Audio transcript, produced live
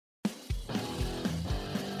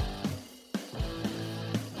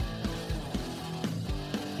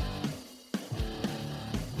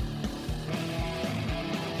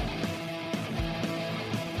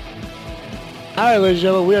All right, ladies and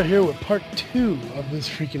gentlemen, we are here with part 2 of this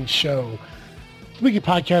freaking show. It's a weekly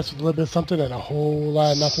podcast with a little bit of something and a whole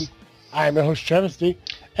lot of nothing. I am your host, Travis D,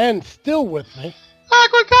 and still with me,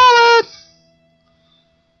 Awkward Colin!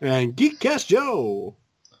 And Geekcast Joe.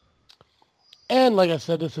 And like I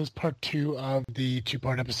said, this is part 2 of the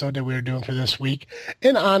 2-part episode that we are doing for this week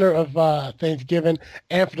in honor of Thanksgiving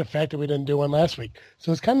and for the fact that we didn't do one last week.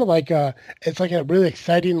 So it's kind of like it's like a really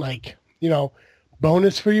exciting,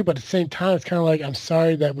 bonus for you, but at the same time, it's kind of like, I'm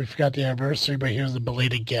sorry that we forgot the anniversary, but here's a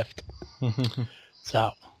belated gift.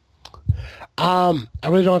 So, I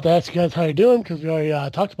really don't have to ask you guys how you're doing because we already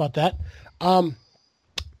talked about that. You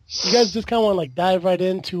guys just kind of want to dive right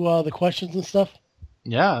into the questions and stuff?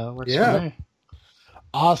 Yeah, that works for me.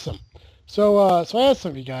 Awesome. So I asked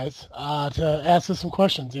some of you guys to ask us some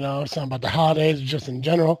questions, something about the holidays or just in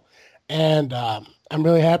general. And I'm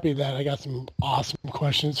really happy that I got some awesome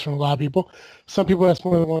questions from a lot of people. Some people asked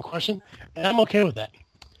more than one question, and I'm okay with that.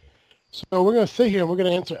 So we're going to sit here and we're going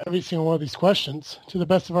to answer every single one of these questions to the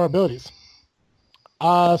best of our abilities.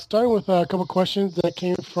 Starting with a couple questions that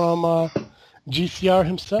came from GCR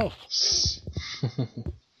himself.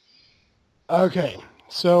 Okay,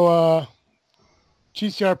 so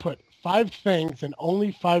GCR put 5 things and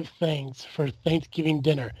only 5 things for Thanksgiving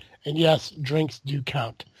dinner. And yes, drinks do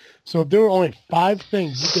count. So if there were only 5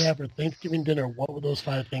 things you could have for Thanksgiving dinner, what would those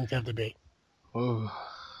 5 things have to be? Ooh.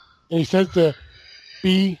 And he says to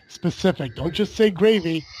be specific. Don't just say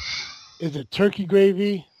gravy. Is it turkey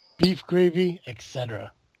gravy, beef gravy,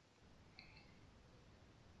 etc.?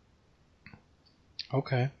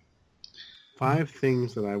 Okay. 5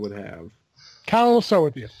 things that I would have. Colin, we'll start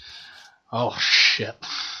with you. Oh, shit.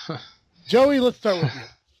 Joey, let's start with you.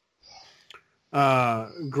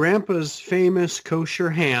 Grandpa's famous kosher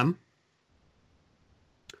ham.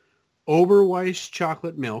 Oberweis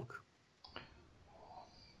chocolate milk.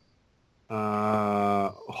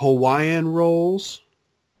 Hawaiian rolls.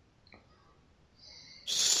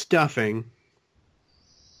 Stuffing.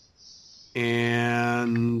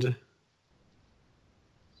 And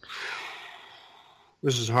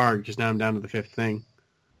this is hard because now I'm down to the 5th thing.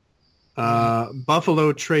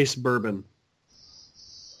 Buffalo Trace bourbon.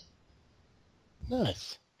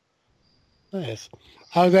 Nice. I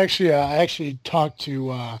actually talked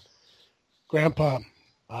to Grandpa,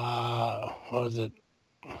 what was it,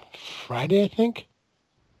 Friday, I think?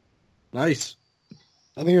 Nice.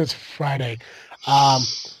 I think it was Friday.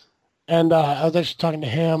 And I was actually talking to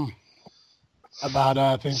him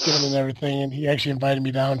about Thanksgiving and everything, and he actually invited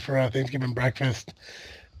me down for a Thanksgiving breakfast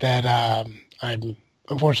that I'm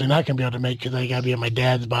unfortunately not going to be able to make because I got to be at my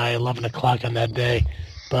dad's by 11 o'clock on that day.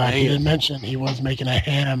 But he did mention he was making a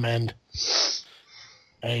ham, and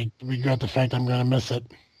I regret the fact I'm going to miss it.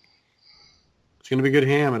 It's going to be good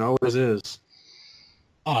ham. It always is.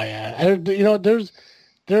 Oh, yeah.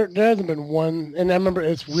 There hasn't been one, and I remember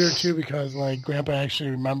it's weird, too, because, Grandpa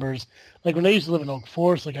actually remembers, when they used to live in Oak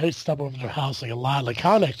Forest, I used to stop over to their house, a lot.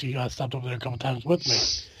 Colin actually stopped over there a couple times with me.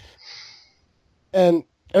 And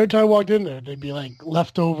every time I walked in there, they'd be,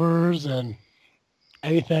 leftovers and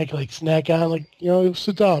anything I could snack on,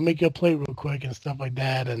 sit down, make you a plate real quick and stuff like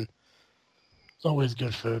that, and it's always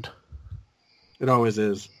good food. It always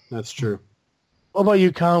is. That's true. What about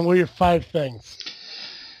you, Colin? What are your 5 things?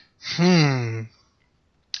 A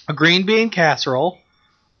green bean casserole.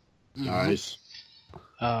 Nice.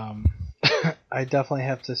 I definitely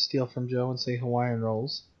have to steal from Joe and say Hawaiian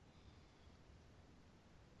rolls.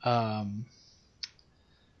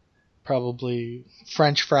 Probably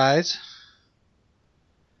French fries.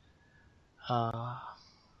 What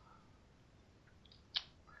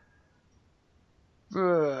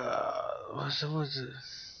was it?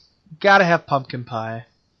 Gotta have pumpkin pie.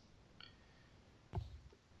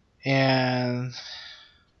 And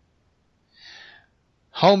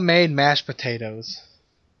homemade mashed potatoes.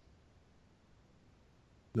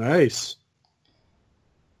 Nice.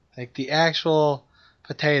 The actual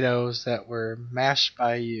potatoes that were mashed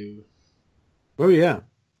by you. Oh, yeah.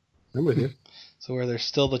 I'm with you. So where there's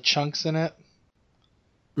still the chunks in it.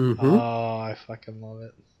 Mm-hmm. Oh, I fucking love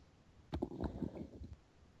it.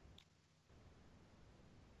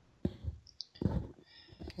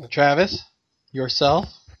 Travis, yourself?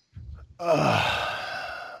 Well,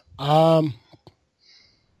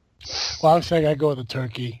 obviously I gotta go with the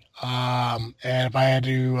turkey. And if I had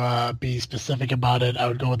to be specific about it, I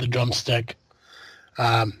would go with the drumstick.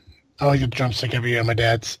 I always get the drumstick every year at my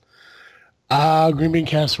dad's. Green bean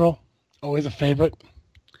casserole, always a favorite.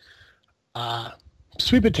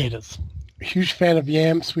 Sweet potatoes. Huge fan of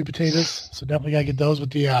yam sweet potatoes, so definitely gotta get those with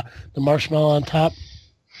the marshmallow on top.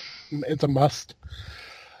 It's a must.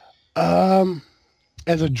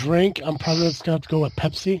 As a drink, I'm probably just going to have to go with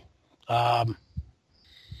Pepsi.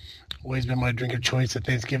 Always been my drink of choice at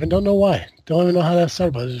Thanksgiving. Don't know why. Don't even know how that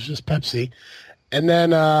started, but it's just Pepsi. And then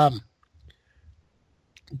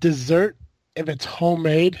dessert, if it's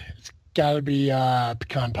homemade, it's got to be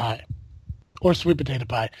pecan pie or sweet potato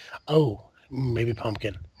pie. Oh, maybe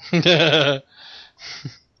pumpkin.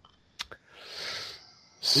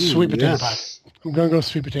 Sweet potato pie. I'm going to go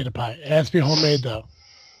sweet potato pie. It has to be homemade, though.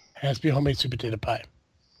 It has to be homemade sweet potato pie.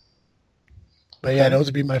 But yeah, those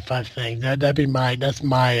would be my 5 things. That's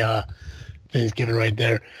my Thanksgiving right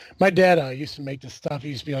there. My dad used to make this stuff. It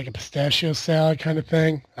used to be like a pistachio salad kind of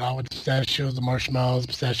thing with pistachios, the marshmallows,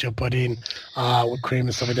 pistachio pudding with cream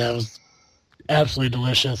and stuff like that. It was absolutely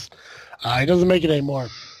delicious. He doesn't make it anymore,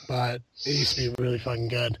 but it used to be really fucking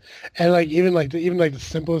good. And even the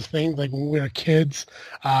simplest things, like when we were kids,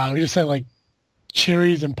 we just had like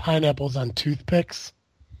cherries and pineapples on toothpicks.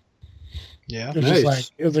 Yeah, it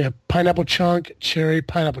was like a pineapple chunk, cherry,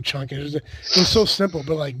 pineapple chunk. It was so simple,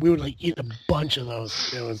 but like we would like eat a bunch of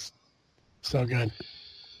those. It was so good.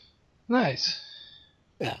 Nice.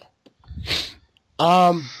 Yeah.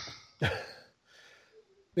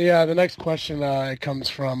 The next question it comes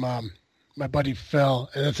from my buddy Phil,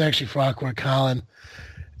 and it's actually for Awkward Colin,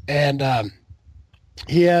 and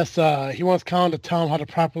he asks he wants Colin to tell him how the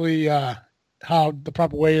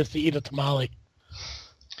proper way is to eat a tamale.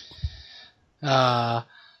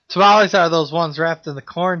 Tamales are those ones wrapped in the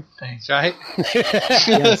corn things, right?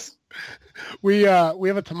 Yes. We have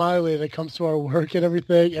a tamale lady that comes to our work and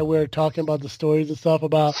everything, and we're talking about the stories and stuff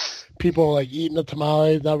about people like eating the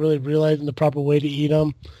tamales, not really realizing the proper way to eat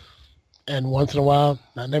them. And once in a while,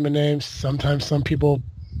 not naming names, sometimes some people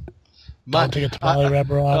don't take a tamale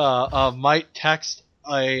wrapper off. Might text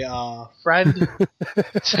a friend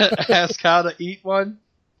to ask how to eat one.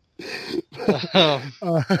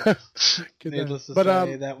 Needless to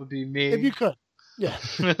say, that would be me. If you could, yeah.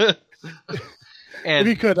 And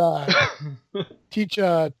if you could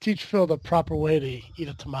teach Phil the proper way to eat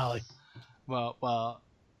a tamale. Well,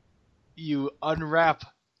 you unwrap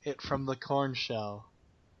it from the corn shell,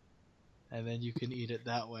 and then you can eat it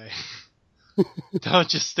that way. Don't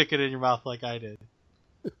just stick it in your mouth like I did.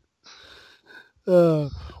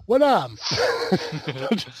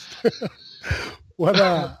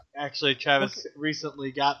 Actually, Travis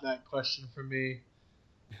recently got that question from me.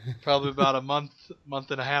 Probably about a month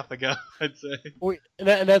and a half ago, I'd say.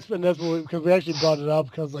 That's because we actually brought it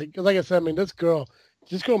up because like I said, I mean this girl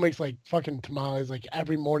makes like fucking tamales like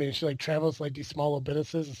every morning. She like travels like these small little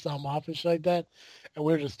businesses and sell them off and shit like that. And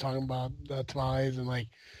we were just talking about the tamales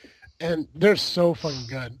and they're so fucking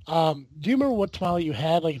good. Do you remember what tamale you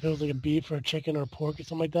had? Like if it was like a beef or a chicken or a pork or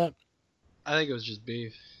something like that? I think it was just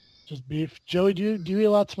beef. Just beef. Joey, do you eat a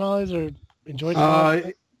lot of tamales or enjoy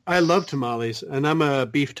tamales? I love tamales, and I'm a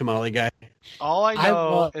beef tamale guy. All I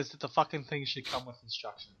know is that the fucking thing should come with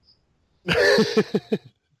instructions.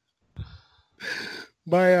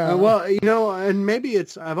 Well, and maybe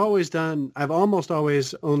I've almost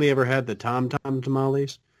always only ever had the Tom Tom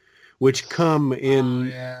tamales, which come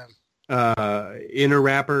in in a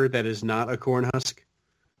wrapper that is not a corn husk.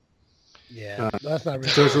 Yeah, that's not real.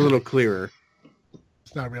 So it's a little clearer.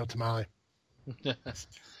 It's not a real tamale.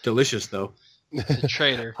 Delicious though. It's a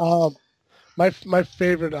traitor. My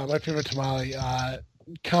favorite tamale.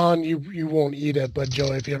 Colin, you won't eat it, but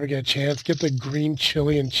Joey, if you ever get a chance, get the green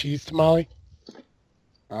chili and cheese tamale.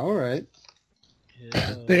 All right.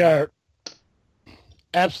 Yeah. They are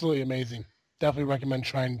absolutely amazing. Definitely recommend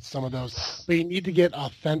trying some of those. But you need to get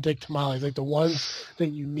authentic tamales, like the ones that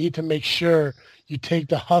you need to make sure you take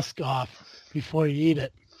the husk off before you eat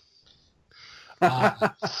it.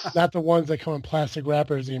 Not the ones that come in plastic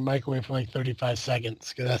wrappers and you microwave for like 35 seconds,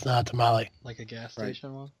 because that's not a tamale. Like a gas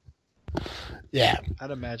station one? Yeah. I'd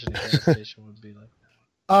imagine a gas station would be like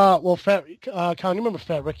that. Well, Colin, you remember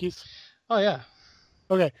Fat Ricky's? Oh, yeah.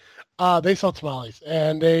 Okay. They sell tamales,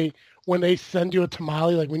 and when they send you a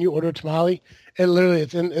tamale, like when you order a tamale,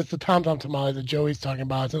 it's the Tom Tom tamale that Joey's talking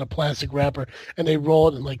about. It's in a plastic wrapper, and they roll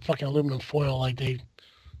it in like fucking aluminum foil, like they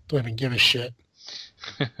don't even give a shit.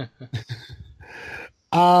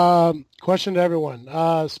 Question to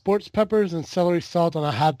everyone: sports peppers and celery salt on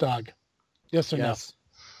a hot dog? Yes or no?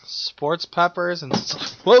 Sports peppers and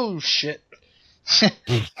whoa shit!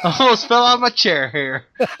 Almost fell out of my chair here.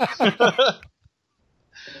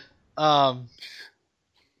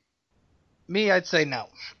 Me, I'd say no.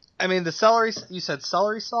 I mean, the celery. You said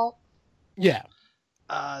celery salt. Yeah.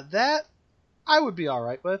 That I would be all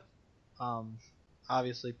right with.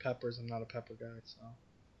 Obviously peppers. I'm not a pepper guy, so.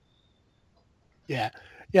 Yeah.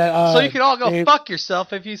 So you can all go fuck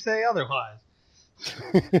yourself if you say otherwise.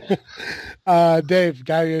 Dave,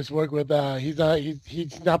 guy we used to work with, he's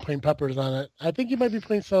not putting peppers on it. I think he might be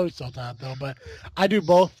putting celery salt on it though, but I do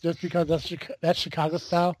both just because that's Chicago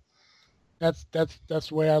style. That's the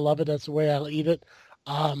way I love it. That's the way I'll eat it.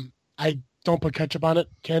 I don't put ketchup on it.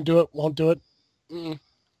 Can't do it. Won't do it.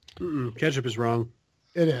 Ketchup is wrong.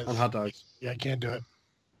 It is on hot dogs. Yeah, I can't do it.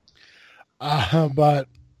 But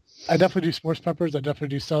I definitely do sports peppers. I definitely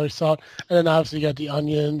do celery salt. And then obviously you got the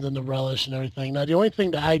onions and the relish and everything. Now, the only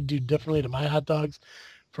thing that I do differently to my hot dogs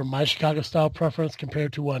from my Chicago-style preference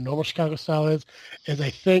compared to what normal Chicago style is I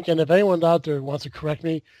think, and if anyone out there wants to correct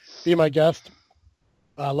me, be my guest,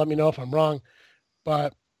 let me know if I'm wrong.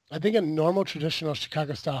 But I think a normal traditional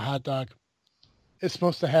Chicago-style hot dog is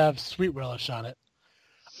supposed to have sweet relish on it.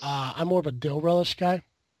 I'm more of a dill relish guy.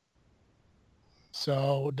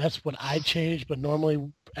 So that's what I changed, but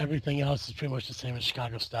normally everything else is pretty much the same as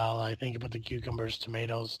Chicago style. I think about the cucumbers,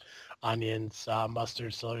 tomatoes, onions,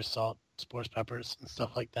 mustard, celery salt, sports peppers, and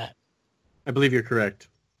stuff like that. I believe you're correct.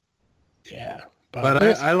 Yeah. But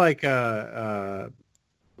I like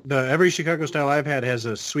every Chicago style I've had has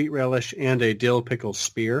a sweet relish and a dill pickle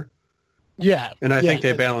spear. Yeah. And I think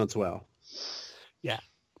they balance well. Yeah.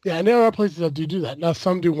 Yeah, and there are places that do that. Now,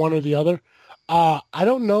 some do one or the other. I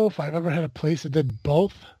don't know if I've ever had a place that did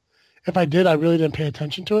both. If I did, I really didn't pay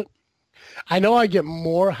attention to it. I know I get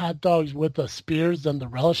more hot dogs with the spears than the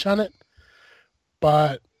relish on it,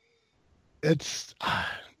 but it's half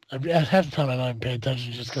the time I don't even pay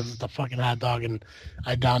attention just because it's a fucking hot dog and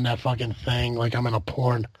I down that fucking thing like I'm in a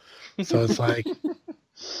porn. So it's like...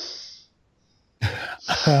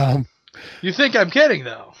 You think I'm kidding,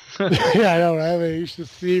 though. Yeah, I know, right? I mean, you should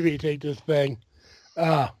see me take this thing.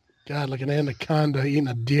 Oh, God, like an anaconda eating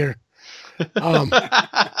a deer.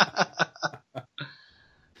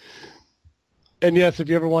 And yes, if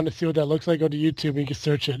you ever want to see what that looks like, go to YouTube and you can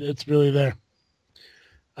search it. It's really there.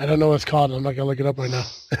 I don't know what it's called. I'm not going to look it up right now.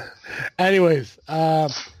 Anyways,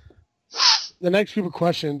 the next group of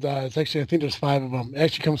questions, it's actually, I think there's 5 of them. It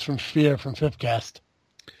actually comes from Fear from Fifth Cast.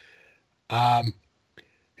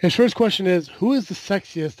 His first question is, who is the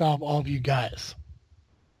sexiest out of all of you guys?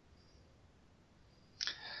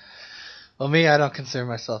 Well, me, I don't consider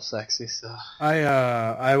myself sexy, so...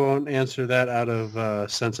 I won't answer that out of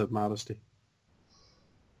sense of modesty.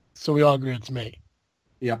 So we all agree it's me?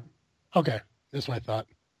 Yeah. Okay, that's what I thought.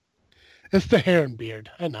 It's the hair and beard.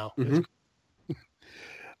 I know. Mm-hmm.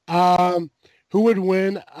 Who would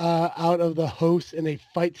win out of the hosts in a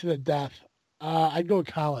fight to the death? I'd go with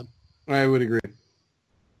Colin. I would agree.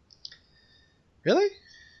 Really?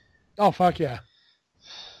 Oh, fuck yeah.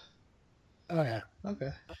 Oh, yeah. Okay.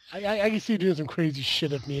 I can see you doing some crazy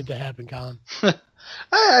shit if needed to happen, Colin.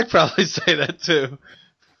 I'd probably say that, too.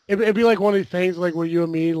 It'd be like one of these things like where you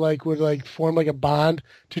and me like would like form like a bond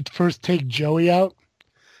to first take Joey out.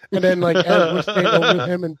 And then like as we're standing over with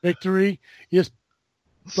him in victory, you just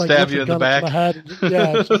like stab you in the back.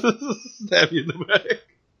 Yeah. Stab you in the back.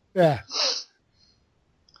 Yeah.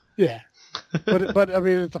 Yeah. But I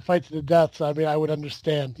mean, it's a fight to the death, so I mean, I would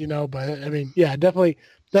understand, you know. But I mean, yeah, definitely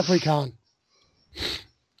Colin.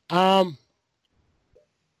 Okay,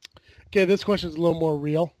 this question is a little more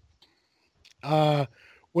real.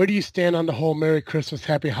 Where do you stand on the whole Merry Christmas,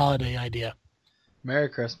 Happy Holiday idea? Merry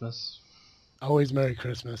Christmas. Always Merry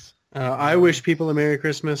Christmas. I wish people a Merry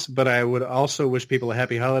Christmas, but I would also wish people a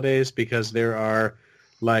Happy Holidays because there are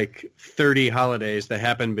like 30 holidays that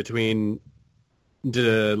happen between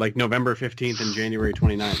like November 15th and January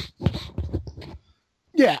 29th.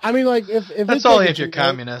 Yeah, I mean, like if that's only if you're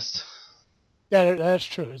communist. Yeah, that's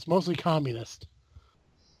true. It's mostly communist,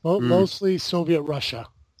 mostly Soviet Russia.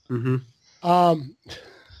 Mm-hmm.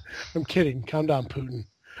 I'm kidding. Calm down, Putin.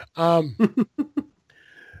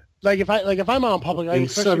 Like if I'm out in public, in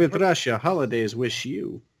Soviet Russia, holidays wish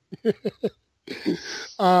you.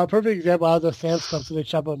 Perfect example. I was at Sam's Club, so they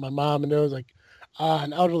shop with my mom, and there was like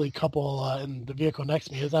an elderly couple in the vehicle next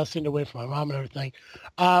to me. As I was sitting away from my mom and everything,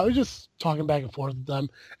 I was just talking back and forth with them.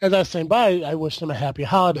 As I was saying bye, I wished them a happy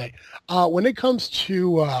holiday. When it comes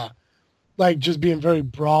to like just being very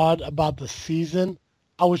broad about the season,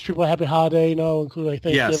 I wish people a happy holiday, you know, including like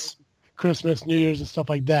Thanksgiving, Christmas, New Year's, and stuff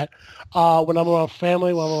like that. When I'm around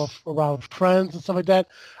family, when I'm around friends and stuff like that,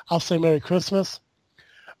 I'll say Merry Christmas.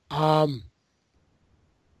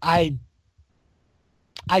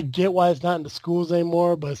 I get why it's not in the schools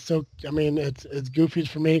anymore, but it's still, I mean, it's goofy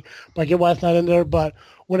for me, but I get why it's not in there. But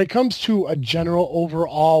when it comes to a general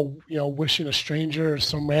overall, you know, wishing a stranger or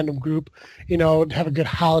some random group, you know, have a good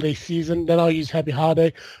holiday season, then I'll use Happy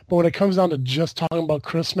Holiday. But when it comes down to just talking about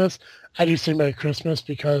Christmas, I do say Merry Christmas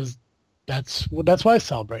because that's what I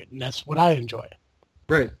celebrate, and that's what I enjoy.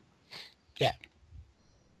 Right. Yeah.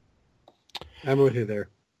 I'm with you there.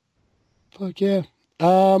 Fuck yeah.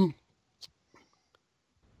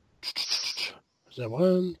 Is that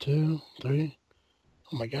 1, 2, 3?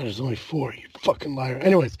 Oh my god, there's only 4. You fucking liar.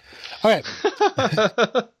 Anyways, okay.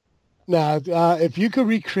 Now, if you could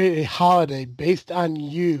recreate a holiday based on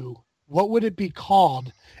you, what would it be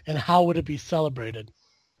called, and how would it be celebrated?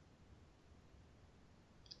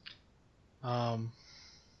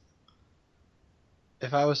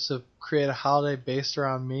 If I was to create a holiday based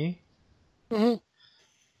around me, Mm-hmm.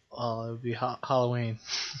 it would be Halloween.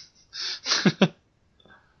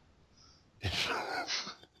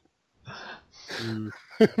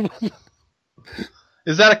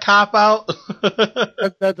 Is that a cop out?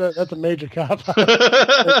 That's a major cop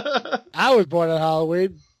out. I was born on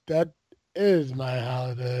Halloween. That is my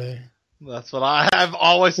holiday. That's what I've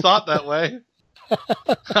always thought that way.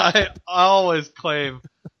 I always claim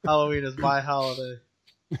Halloween is my holiday.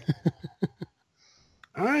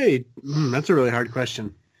 That's a really hard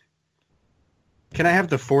question. Can I have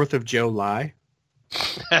the 4th of July?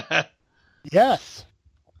 Yes.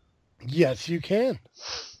 Yes, you can.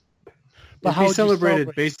 But how would you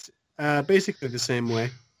celebrate? Basically the same way,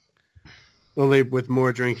 only with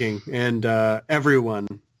more drinking, and everyone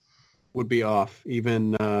would be off,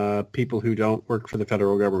 even people who don't work for the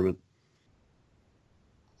federal government.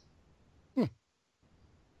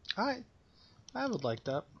 I would like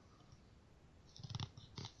that.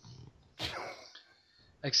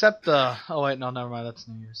 Except oh wait, no, never mind. That's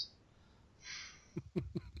New Year's.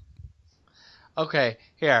 Okay,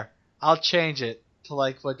 here. I'll change it to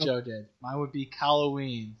like what Joe did. Mine would be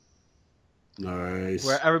Halloween. Nice.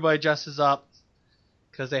 Where everybody dresses up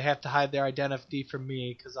because they have to hide their identity from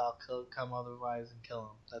me because I'll come otherwise and kill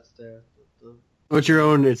them. That's the It's your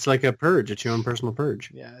own. It's like a purge. It's your own personal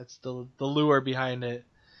purge. Yeah, it's the lure behind it.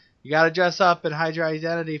 You gotta dress up and hide your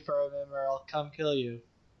identity from them, or I'll come kill you.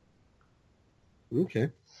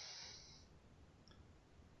 Okay.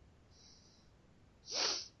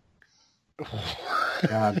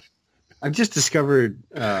 God, I've just discovered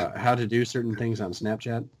how to do certain things on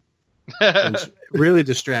Snapchat. It's really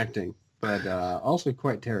distracting, but also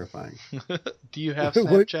quite terrifying. Do you have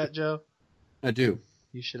Snapchat, Joe? I do.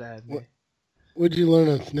 You should add me. What'd you learn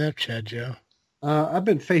on Snapchat, Joe? I've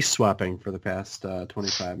been face swapping for the past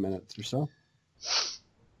 25 minutes or so.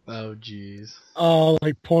 Oh, jeez. Oh,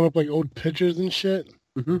 like pulling up like old pictures and shit?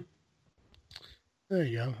 Mm-hmm. There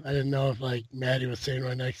you go. I didn't know if like Maddie was sitting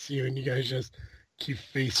right next to you and you guys just keep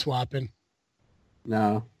face swapping.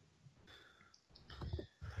 No.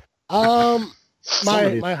 My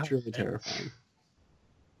truly terrifying.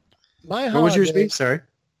 My what was yours be? Sorry.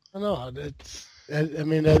 I don't know. I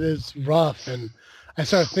mean, that is rough, and I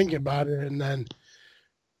started thinking about it, and then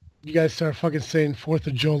you guys start fucking saying 4th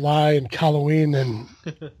of July and Halloween, and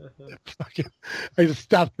fucking, I just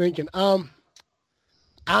stopped thinking. I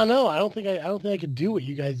don't know. I don't think I could do what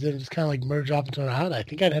you guys did and just kind of like merge off into a holiday. I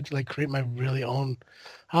think I'd have to like create my really own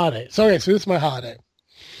holiday. So okay, so this is my holiday.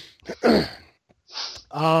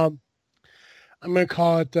 I'm gonna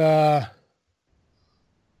call it. I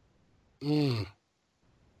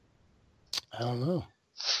don't know.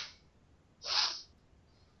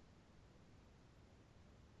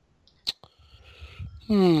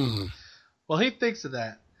 Well, he thinks of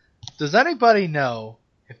that. Does anybody know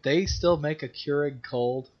if they still make a Keurig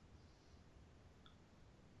cold?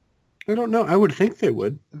 I don't know. I would think they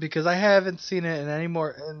would. Because I haven't seen it in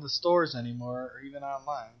the stores anymore, or even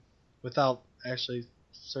online, without actually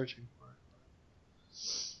searching for it.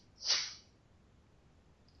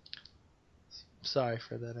 Sorry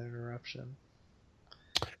for that interruption.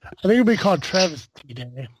 I think it'd be called Travesty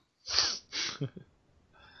Day.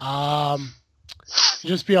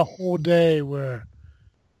 Just be a whole day where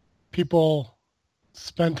people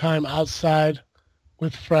spend time outside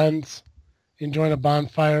with friends, enjoying a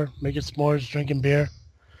bonfire, making s'mores, drinking beer.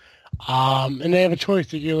 And they have a choice.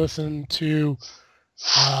 They can listen to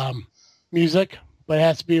music, but it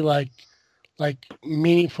has to be like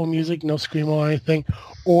meaningful music, no screamo or anything,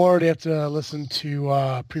 or they have to listen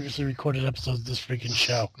to previously recorded episodes of this freaking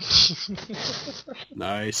show.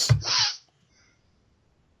 Nice.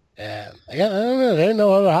 Yeah, I don't know. There ain't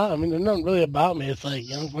no other. I mean, there's nothing really about me. It's like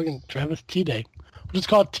fucking Travis T Day. We'll just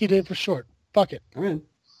call it T Day for short. Fuck it. I'm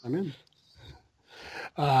in.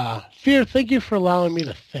 Fear, thank you for allowing me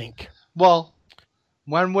to think. Well,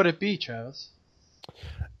 when would it be, Travis?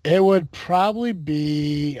 It would probably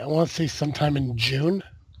be, I want to say sometime in June.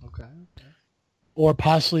 Okay. Or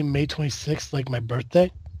possibly May 26th, like my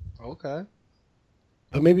birthday. Okay.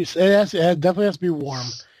 But maybe it definitely has to be warm.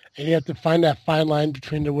 And you have to find that fine line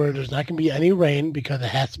between where there's not going to be any rain because it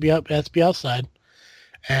has to be outside.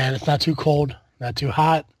 And it's not too cold, not too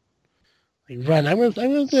hot. Like Ren, I'm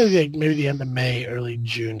gonna say like maybe the end of May, early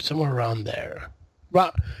June, somewhere around there.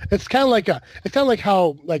 Well, it's kind of like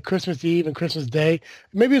how like Christmas Eve and Christmas Day.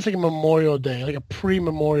 Maybe it's like a Memorial Day, like a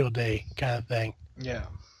pre-Memorial Day kind of thing. Yeah.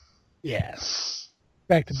 Yeah,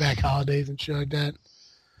 back-to-back holidays and shit like that.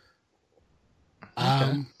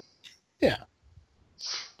 Okay. Yeah.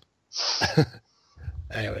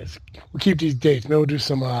 Anyways, we'll keep these dates. Maybe we'll do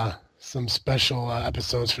some special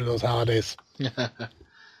episodes for those holidays.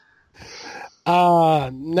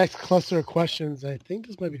 Next cluster of questions. I think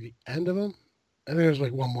this might be the end of them. I think there's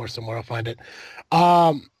like one more somewhere. I'll find it.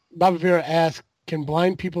 Bobby Vera asks, "Can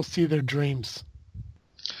blind people see their dreams?"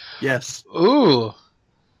 Yes. Ooh.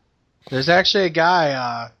 There's actually a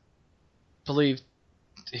guy, believe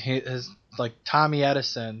he is like Tommy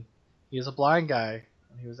Edison. He's a blind guy.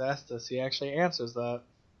 And he was asked this. He actually answers that.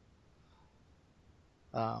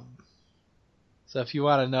 So if you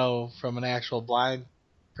want to know from an actual blind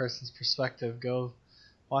person's perspective, go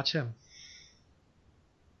watch him.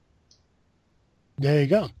 There you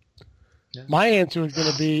go. Yeah. My answer is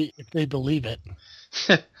going to be if they believe it.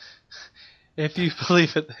 If you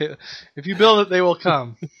believe it, if you build it, they will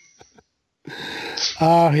come.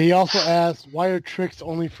 He also asked, "Why are tricks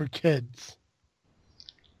only for kids?"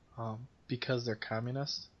 Because they're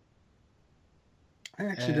communists. I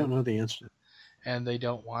actually don't know the answer. And they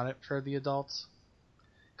don't want it for the adults.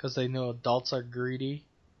 Because they know adults are greedy.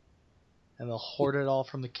 And they'll hoard it all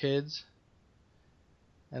from the kids.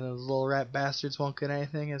 And those little rat bastards won't get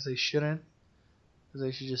anything, as they shouldn't. Because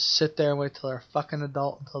they should just sit there and wait till they're a fucking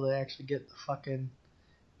adult until they actually get the fucking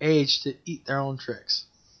age to eat their own tricks.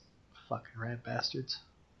 Fucking rat bastards.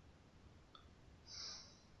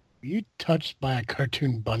 Were you touched by a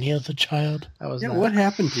cartoon bunny as a child? That was Yeah, what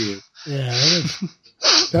happened to you? Yeah,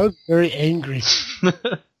 that was very angry.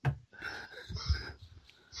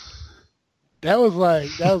 That was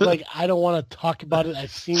like I don't want to talk about it.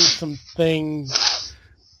 I've seen some things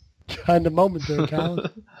kind of moment there,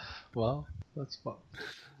 Colin. Well, that's fun.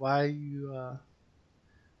 Why you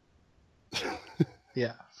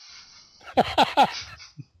yeah.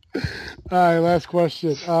 All right, last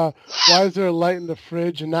question. Why is there a light in the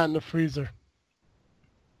fridge and not in the freezer?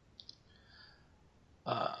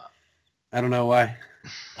 I don't know why.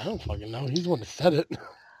 I don't fucking know. He's the one that said it.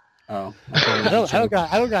 Oh, I don't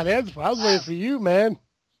got an answer for it. I was waiting for you, man.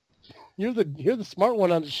 You're the smart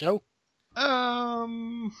one on the show. I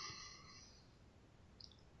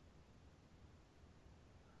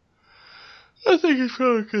think it's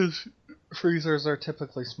probably because freezers are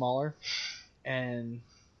typically smaller, and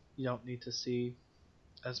you don't need to see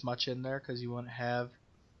as much in there because you wouldn't have,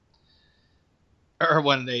 or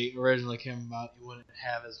when they originally came about, you wouldn't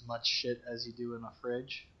have as much shit as you do in a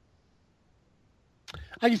fridge.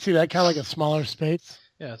 I can see that, kind of like a smaller space.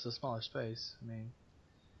 Yeah, it's a smaller space. I mean,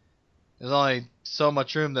 there's only so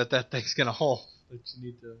much room that thing's gonna hold that you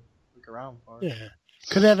need to look around for. Yeah.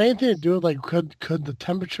 Could it have anything to do with like could the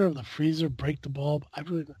temperature of the freezer break the bulb? I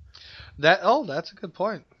really that's a good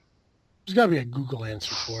point. There's got to be a Google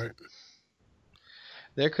answer for it.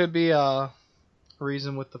 There could be a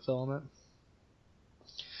reason with the filament.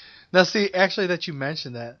 Now, see, actually, that you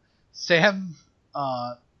mentioned that, Sam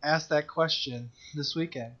asked that question this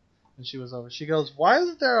weekend when she was over. She goes, "Why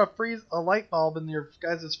isn't there a light bulb in your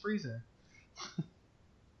guys' freezer?"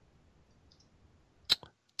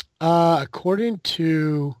 According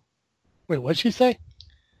to, wait, what'd she say?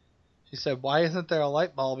 She said, "Why isn't there a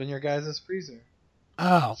light bulb in your guys' freezer?"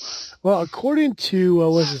 Oh, well, according to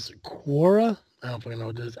what was this, Quora? I don't fucking know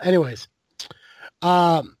what it is. Anyways,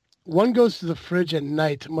 one goes to the fridge at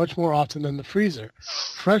night much more often than the freezer.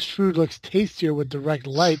 Fresh food looks tastier with direct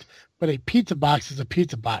light, but a pizza box is a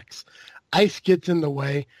pizza box. Ice gets in the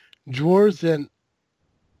way. Drawers and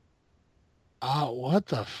what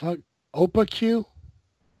the fuck? Opaque?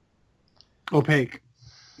 Opaque.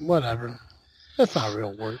 Whatever. That's not a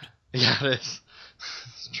real word. Yeah, it is.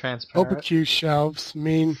 It's transparent. Opaque shelves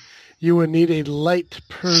mean you would need a light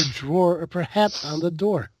per drawer or perhaps on the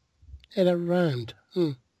door. Hey, that rhymed.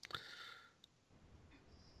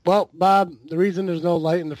 Well, Bob, the reason there's no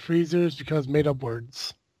light in the freezer is because made-up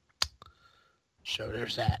words. So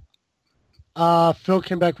there's that. Phil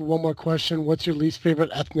came back with one more question. What's your least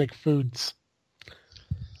favorite ethnic foods?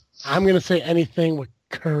 I'm going to say anything with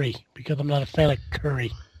curry because I'm not a fan of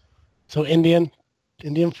curry. So Indian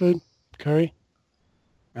food, curry.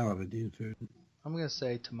 I love Indian food. I'm going to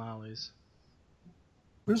say tamales.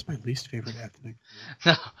 What is my least favorite ethnic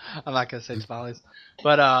food? No, I'm not going to say tamales.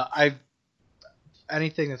 But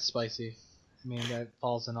anything that's spicy. I mean, that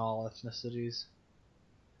falls in all ethnicities.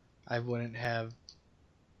 I wouldn't have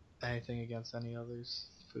anything against any other's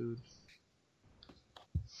food.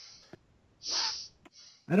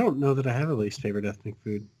 I don't know that I have a least favorite ethnic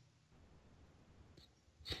food.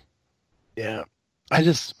 Yeah. I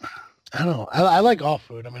don't know. I like all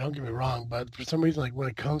food. I mean, don't get me wrong, but for some reason, like when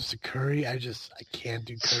it comes to curry, I can't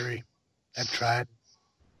do curry. I've tried.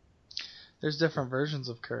 There's different versions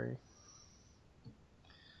of curry.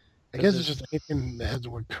 I guess it's just anything that has the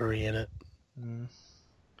word curry in it.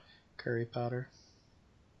 Curry powder.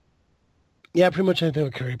 Yeah, pretty much anything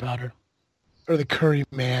with curry powder. Or the Curry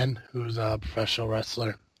Man, who's a professional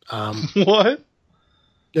wrestler. What?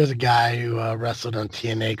 There's a guy who wrestled on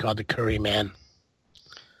TNA called the Curry Man.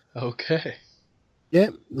 Okay. Yeah,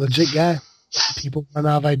 legit guy. People run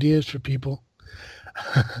out of ideas for people.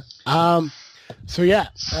 So yeah,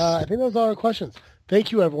 I think those are all our questions.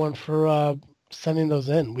 Thank you everyone for sending those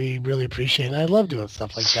in. We really appreciate it. And I love doing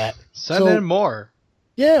stuff like that. Send in more.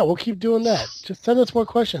 Yeah, we'll keep doing that. Just send us more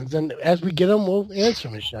questions, and as we get them, we'll answer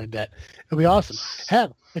them and shit like that. It'll be awesome.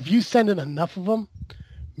 Hell, if you send in enough of them,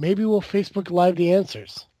 maybe we'll Facebook Live the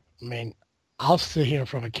answers. I mean, I'll sit here in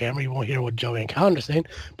front of a camera. You won't hear what Joey and Colin are saying,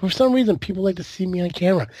 but for some reason, people like to see me on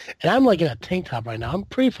camera. And I'm like in a tank top right now. I'm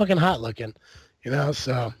pretty fucking hot looking, you know,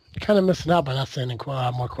 so kind of missing out by not sending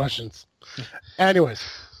more questions. Anyways,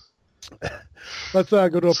 let's go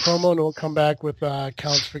to a promo, and we'll come back with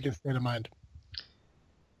Colin's freaking state of mind.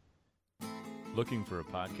 Looking for a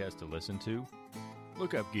podcast to listen to?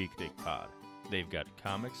 Look up Geek Dig Pod. They've got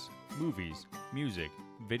comics, movies, music,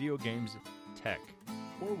 video games, tech,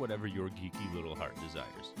 or whatever your geeky little heart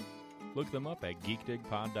desires. Look them up at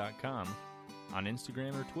geekdigpod.com, on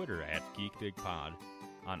Instagram or Twitter at geekdigpod,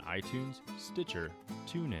 on iTunes, Stitcher,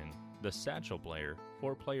 TuneIn, the Satchel Player,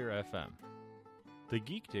 or Player FM. The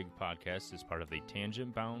Geek Dig Podcast is part of the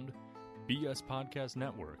Tangent Bound, BS Podcast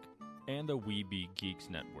Network, and the We Be Geeks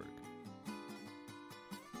Network.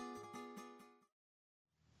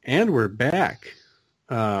 And we're back.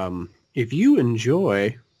 If you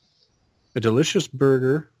enjoy a delicious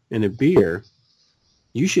burger and a beer,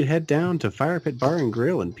 you should head down to Fire Pit Bar and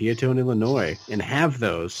Grill in Peatone, Illinois, and have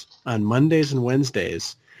those on Mondays and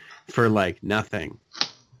Wednesdays for like nothing.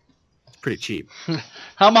 It's pretty cheap.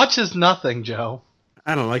 How much is nothing, Joe?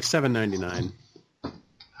 I don't know, like $7.99.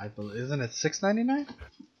 Isn't it $6.99?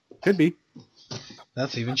 Could be.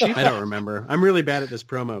 That's even cheaper. I don't remember. I'm really bad at this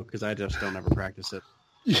promo because I just don't ever practice it.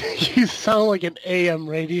 You sound like an AM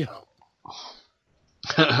radio.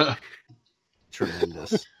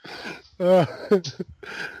 Tremendous. Oh,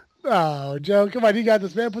 Joe, come on, you got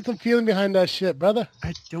this, man. Put some feeling behind that shit, brother.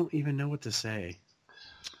 I don't even know what to say.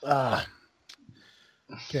 Okay,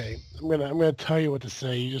 I'm gonna tell you what to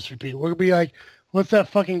say. You just repeat. We're gonna be like, what's that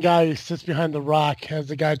fucking guy who sits behind the rock as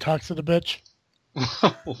the guy talks to the bitch?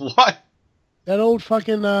 What? That old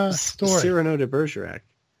fucking story. Cyrano de Bergerac.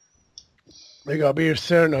 There you go. I'll be your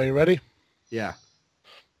Cyrano. You ready? Yeah.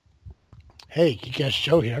 Hey, Geek-Ass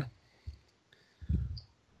Joe here. Am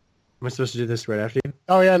I supposed to do this right after you?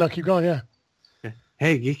 Oh yeah, no, keep going. Yeah. Okay.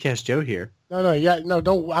 Hey, Geekcast Joe here. No,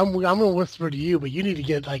 don't. I'm gonna whisper to you, but you need to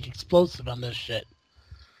get like explosive on this shit.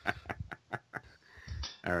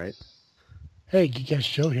 All right. Hey, Geek-Ass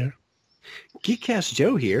Joe here. Geekcast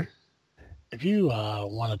Joe here. If you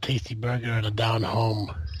want a tasty burger at a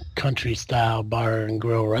down-home, country-style bar and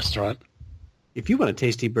grill restaurant. If you want a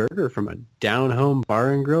tasty burger from a down-home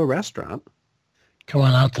bar and grill restaurant. Come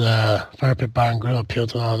on out to the Fire Pit Bar and Grill at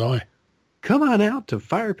Peatone, Illinois. Come on out to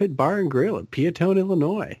Fire Pit Bar and Grill at Peatone,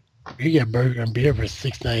 Illinois. You get burger and beer for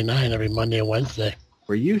 $6.99 every Monday and Wednesday.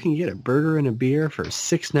 Where you can get a burger and a beer for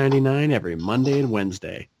 $6.99 every Monday and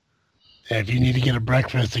Wednesday. And if you need to get a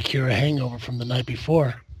breakfast to cure a hangover from the night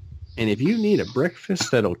before. And if you need a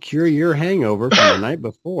breakfast that'll cure your hangover from the night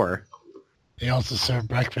before. They also serve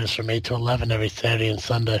breakfast from 8 to 11 every Saturday and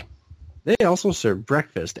Sunday. They also serve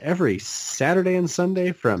breakfast every Saturday and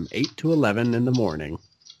Sunday from 8 to 11 in the morning.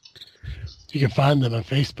 You can find them on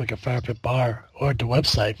Facebook at Fire Pit Bar or at the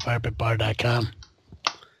website, firepitbar.com.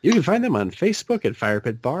 You can find them on Facebook at Fire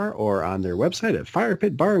Pit Bar or on their website at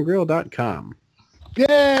firepitbarandgrill.com.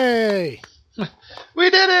 Yay! We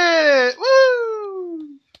did it!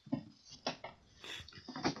 Woo!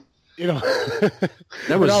 You know,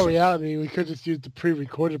 That was in all reality, we could just use the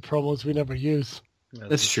pre-recorded promos we never use.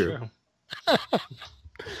 That's true.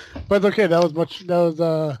 But okay,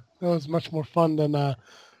 that was much more fun than I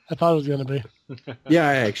thought it was going to be. Yeah,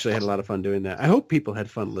 I actually had a lot of fun doing that. I hope people had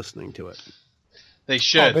fun listening to it. They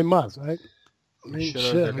should. Oh, they must, right? I mean,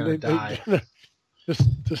 shit. They're going to die.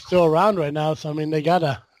 They're still around right now, so I mean, they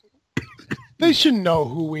should know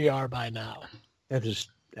who we are by now. That is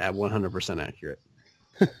 100% accurate.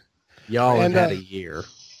 Y'all have had a year.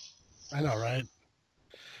 I know, right?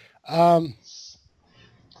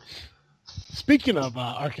 Speaking of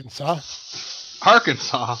Arkansas,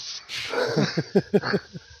 Arkansas.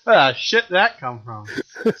 Where the shit that come from?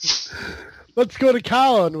 Let's go to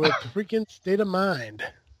Colin with freaking State of Mind.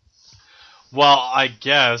 Well, I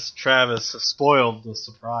guess Travis spoiled the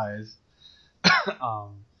surprise.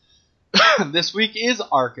 This week is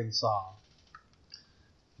Arkansas.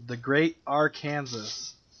 The great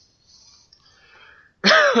Arkansas.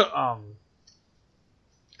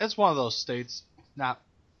 It's one of those states not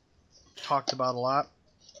talked about a lot.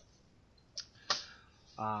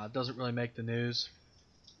 Doesn't really make the news.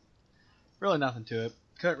 Really nothing to it.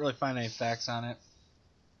 Couldn't really find any facts on it.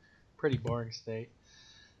 Pretty boring state.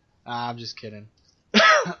 I'm just kidding.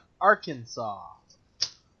 Arkansas.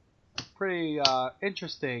 Pretty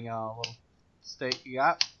interesting little state you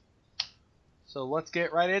got. So let's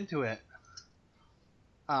get right into it.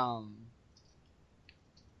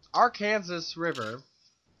 Arkansas River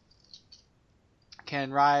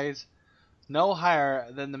can rise no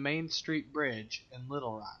higher than the Main Street Bridge in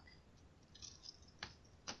Little Rock.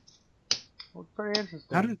 Well, pretty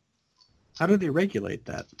interesting. How do they regulate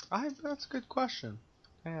that? That's a good question.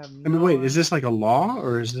 I mean, wait, is this like a law,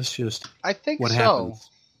 or is this just I think what so. happens?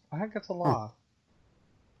 I think it's a law.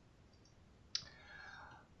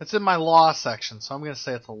 It's in my law section, so I'm going to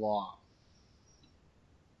say it's a law.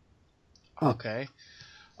 Okay.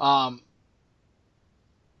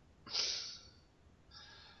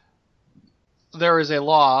 There is a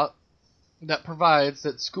law that provides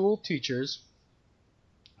that school teachers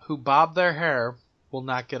who bob their hair will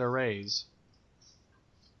not get a raise.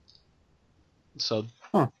 So,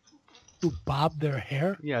 Who bob their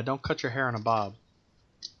hair? yeah, don't cut your hair in a bob.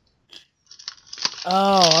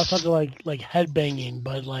 Oh, I thought like headbanging,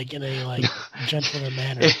 but like in a like gentler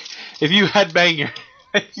manner. If you headbang you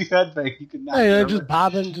could not. Hey, just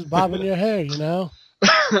bobbing your hair, you know.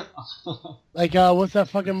 Like what's that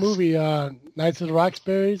fucking movie? Knights of the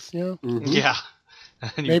Roxbury's, you know. Mm-hmm. Yeah.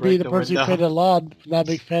 And you Maybe break the person who window. created the law not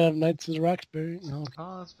a big fan of Knights of the Roxbury. No.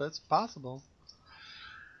 Oh, that's possible.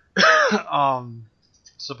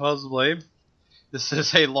 Supposedly, this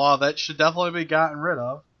is a law that should definitely be gotten rid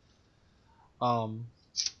of.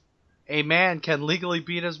 A man can legally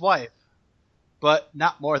beat his wife, but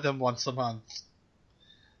not more than once a month.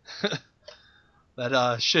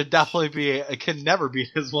 That should definitely be. Can never beat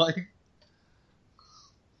his wife,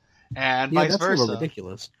 and vice that's versa. a little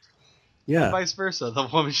ridiculous. Yeah, And vice versa. The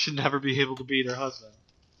woman should never be able to beat her husband.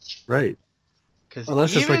 right. Because Well,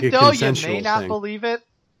 that's just even like a though you consensual may not thing. believe it,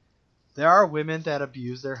 there are women that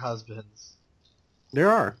abuse their husbands.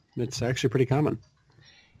 There are. It's actually pretty common.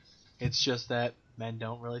 It's just that men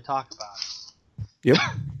don't really talk about it. Yep.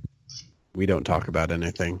 We don't talk about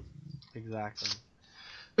anything. Exactly.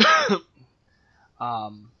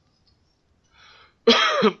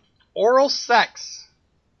 Oral sex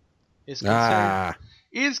is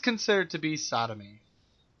considered to be sodomy.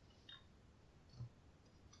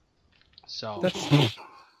 So, That's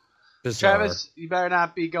Bizarre. Travis, you better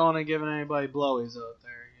not be going and giving anybody blowies out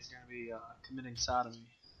there. You're going to be committing sodomy.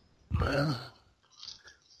 well,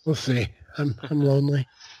 we'll see. I'm lonely.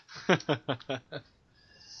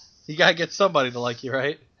 You gotta get somebody to like you,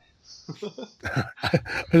 right? I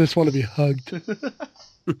just want to be hugged.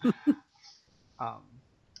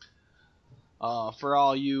 For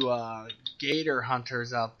all you gator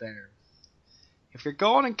hunters out there, if you're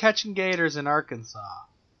going and catching gators in Arkansas,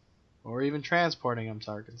 or even transporting them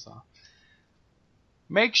to Arkansas,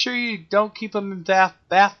 make sure you don't keep them in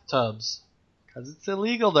bathtubs, because it's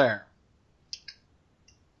illegal there.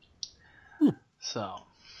 So,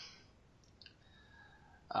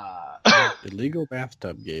 Illegal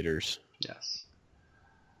bathtub gators. yes.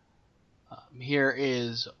 Here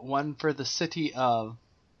is one for the city of...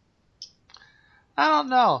 I don't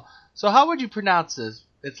know. So how would you pronounce this?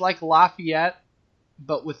 It's like Lafayette,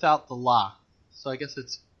 but without the la. So I guess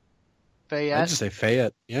it's Fayette. I'd just say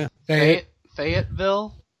Fayette. Yeah.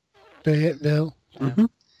 Fayetteville. Fayetteville. Mm-hmm.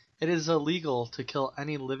 It is illegal to kill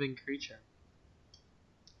any living creature.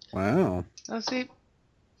 Wow. Now see,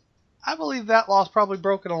 I believe that law's probably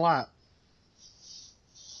broken a lot.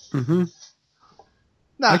 Mm-hmm.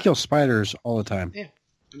 I kill spiders all the time. Yeah,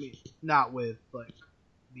 I mean, not with like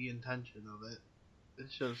the intention of it.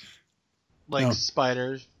 It's just like No.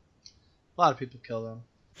 spiders. A lot of people kill them.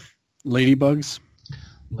 Ladybugs.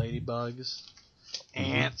 Ladybugs,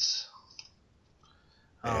 ants,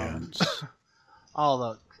 And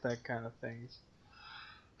all that kind of things.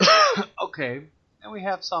 Okay, and we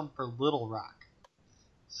have some for Little Rock.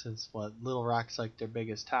 Since Little Rock's like their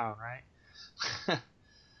biggest town, right?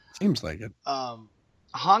 seems like it.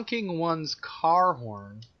 Honking one's car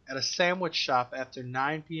horn at a sandwich shop after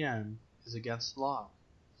 9 p.m. is against the law.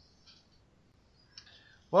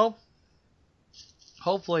 Well,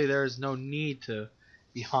 hopefully there is no need to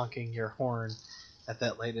be honking your horn at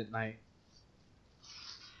that late at night.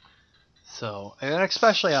 So, and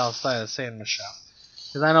especially outside of the sandwich shop.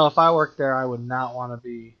 Because I know if I worked there, I would not want to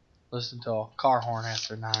be listening to a car horn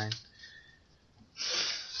after 9.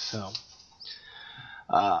 So,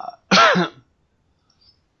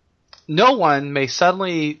 no one may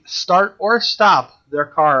suddenly start or stop their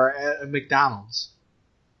car at a McDonald's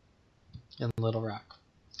in Little Rock.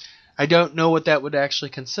 I don't know what that would actually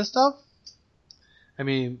consist of. I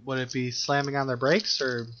mean, would it be slamming on their brakes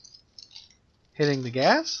or hitting the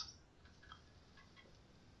gas?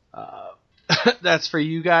 That's for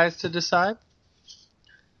you guys to decide.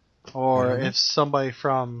 Or if somebody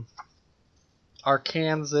from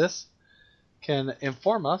Arkansas can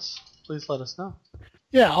inform us, please let us know.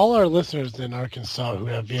 Yeah, all our listeners in Arkansas who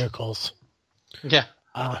have vehicles. Yeah.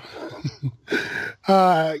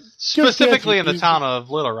 Specifically in the town of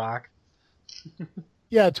Little Rock.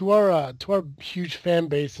 Yeah, to our huge fan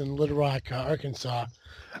base in Little Rock, Arkansas,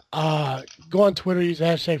 go on Twitter, use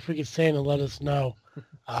hashtag #FreakinSane and let us know.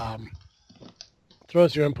 Throw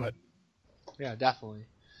us your input. Yeah, definitely.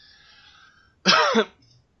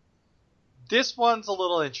 This one's a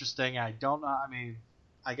little interesting. I don't know. I mean,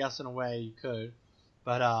 I guess in a way you could.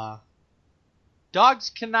 But dogs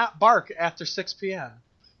cannot bark after 6 p.m.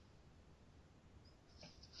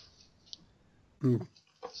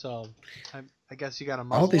 So, I guess you got to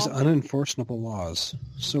muzzle all these them. unenforceable laws.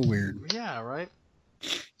 So weird. Yeah, right?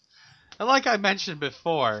 And like I mentioned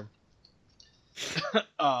before,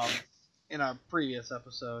 in our previous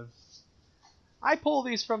episode, I pull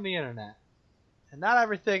these from the internet. And not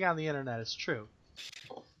everything on the internet is true.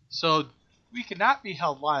 So, we cannot be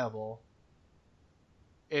held liable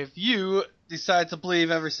if you decide to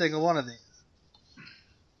believe every single one of these.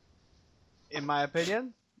 In my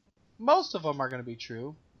opinion, most of them are going to be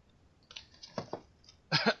true.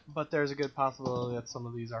 But there's a good possibility that some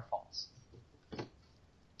of these are false.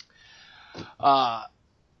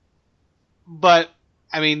 But,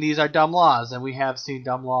 I mean, these are dumb laws, and we have seen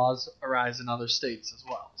dumb laws arise in other states as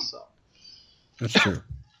well. So that's true.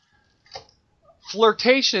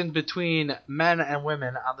 Flirtation between men and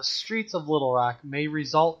women on the streets of Little Rock may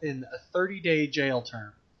result in a 30-day jail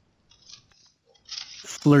term.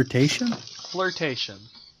 Flirtation? Flirtation.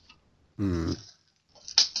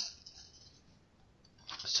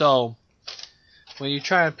 So, when you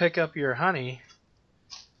try and pick up your honey,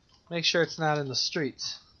 make sure it's not in the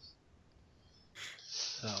streets.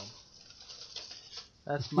 So,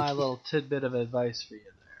 that's my little tidbit of advice for you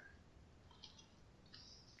there.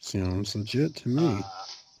 Sounds legit to me.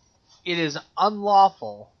 It is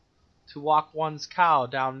unlawful to walk one's cow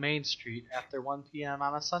down Main Street after 1 p.m.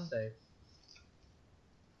 on a Sunday.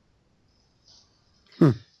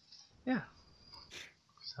 Yeah.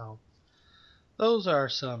 So, those are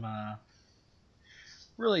some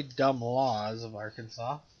really dumb laws of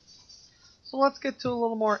Arkansas. So let's get to a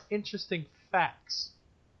little more interesting facts.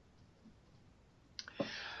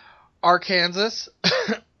 Arkansas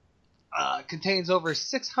contains over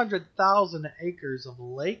 600,000 acres of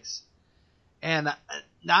lakes and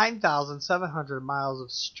 9,700 miles of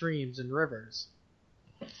streams and rivers.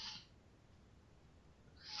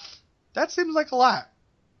 That seems like a lot.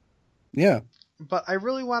 Yeah. But I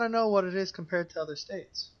really want to know what it is compared to other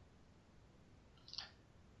states.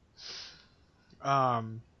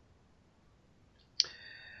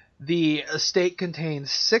 The state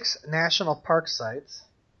contains 6 national park sites,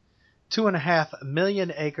 2.5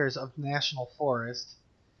 million acres of national forest,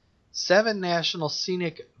 7 national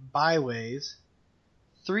scenic byways,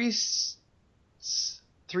 3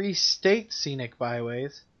 state scenic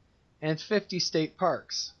byways, and 50 state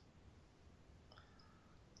parks.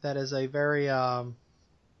 That is a very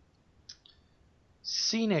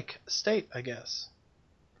scenic state, I guess.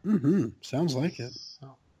 Sounds like it.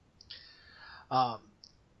 So,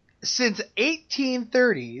 since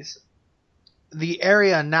 1830s, the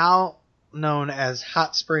area now known as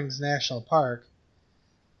Hot Springs National Park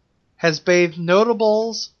has bathed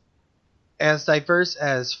notables as diverse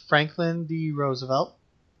as Franklin D. Roosevelt,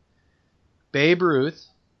 Babe Ruth,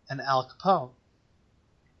 and Al Capone.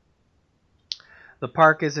 The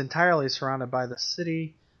park is entirely surrounded by the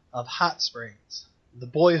city of Hot Springs, the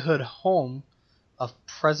boyhood home of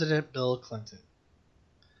President Bill Clinton.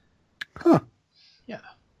 Huh. Yeah.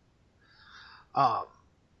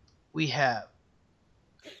 We have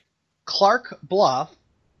Clark Bluff,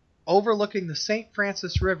 overlooking the St.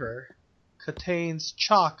 Francis River, contains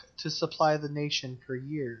chalk to supply the nation for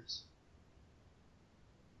years.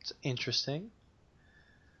 It's interesting.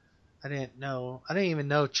 I didn't even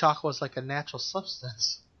know chalk was like a natural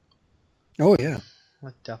substance. Oh, yeah. I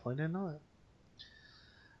definitely didn't know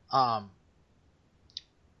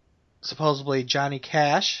Supposedly Johnny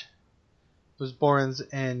Cash was born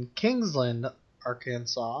in Kingsland,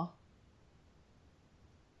 Arkansas.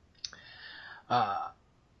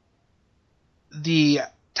 The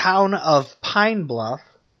town of Pine Bluff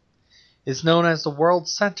is known as the World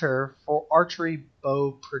Center for Archery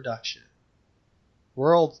Bow Production.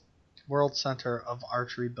 World Center of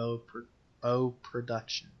Archery Bow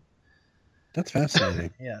Production. That's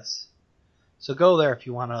fascinating. Yes. So go there if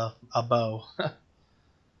you want a bow.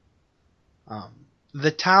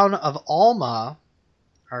 The town of Alma,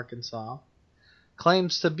 Arkansas,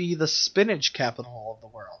 claims to be the spinach capital of the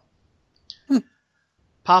world.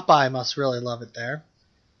 Popeye must really love it there.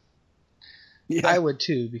 Yeah. I would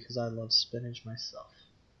too, because I love spinach myself.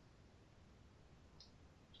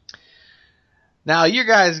 Now, you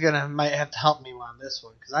guys might have to help me on this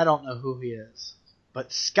one, because I don't know who he is.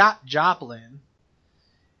 But Scott Joplin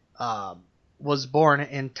was born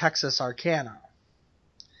in Texarkana.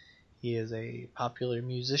 He is a popular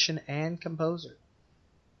musician and composer.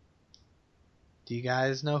 Do you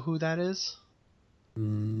guys know who that is?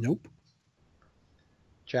 Nope.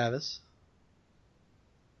 Travis?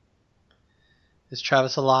 Is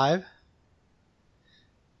Travis alive?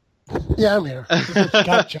 Yeah, I'm here. Is it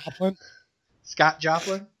Scott Joplin? Scott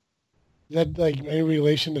Joplin? Is that like any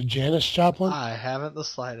relation to Janis Joplin? I haven't the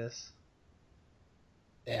slightest.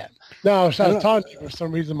 Yeah. No, I was talking to you. For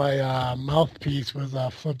some reason, my mouthpiece was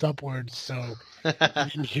flipped upwards, so I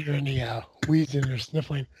didn't hear any wheezing or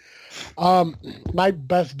sniffling. My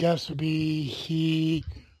best guess would be he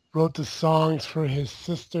wrote the songs for his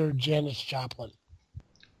sister, Janis Joplin.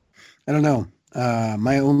 I don't know.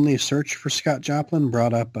 My only search for Scott Joplin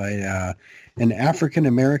brought up an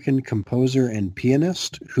African-American composer and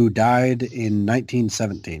pianist who died in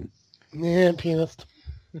 1917. Yeah, pianist.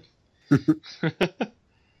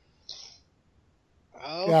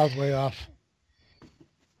 Oh. Yeah, I was way off.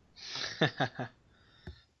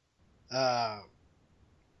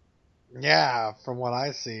 Yeah, from what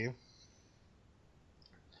I see.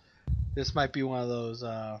 This might be one of those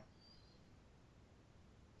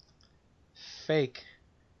fake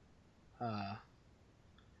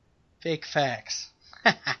facts.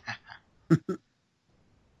 At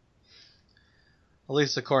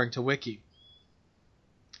least according to Wiki.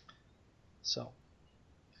 So.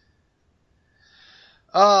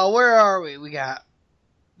 Where are we? We got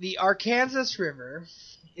the Arkansas River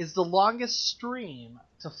is the longest stream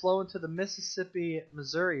to flow into the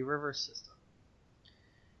Mississippi-Missouri River system.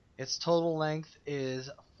 Its total length is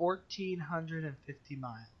 1,450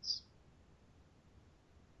 miles.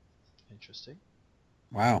 Interesting.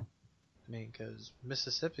 Wow. I mean, because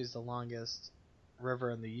Mississippi is the longest river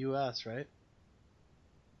in the U.S., right?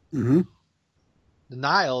 Mm-hmm. The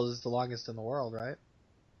Nile is the longest in the world, right?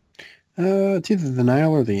 It's either the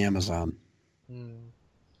Nile or the Amazon.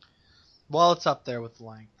 Well, it's up there with the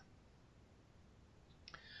length.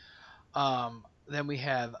 Then we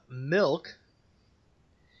have milk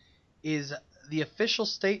is the official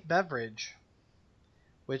state beverage,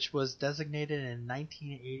 which was designated in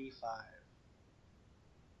 1985.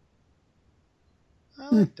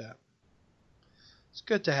 I like that. It's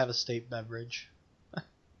good to have a state beverage.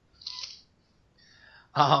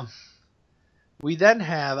 We then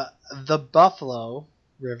have the Buffalo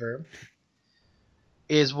River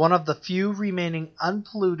is one of the few remaining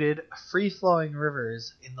unpolluted, free-flowing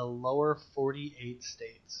rivers in the lower 48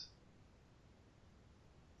 states.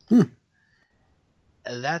 And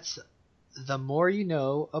that's the more you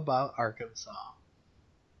know about Arkansas.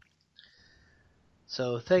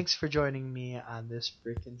 So thanks for joining me on this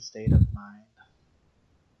freaking state of mind.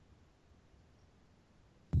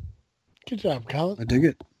 Good job, Colin. I dig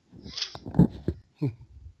it.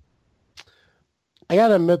 I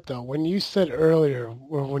gotta admit though, when you said earlier,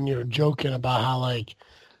 or when you were joking about how like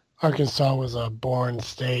Arkansas was a born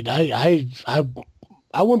state, I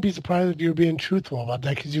wouldn't be surprised if you were being truthful about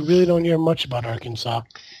that because you really don't hear much about Arkansas.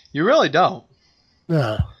 You really don't.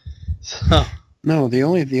 No. So. No, the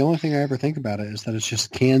only thing I ever think about it is that it's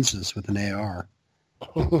just Kansas with an AR.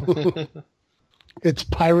 It's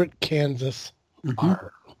Pirate Kansas. Mm-hmm.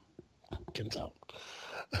 Arkansas.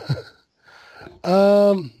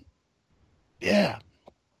 Yeah.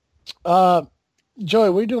 Joey,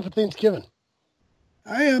 what are you doing for Thanksgiving?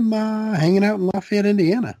 I am hanging out in Lafayette,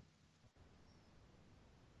 Indiana.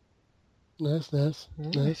 Nice.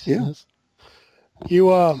 Yeah. Nice.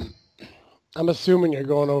 You, I'm assuming you're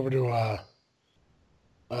going over to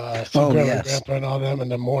see Grandma and Grandpa and all them in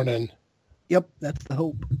the morning. Yep, that's the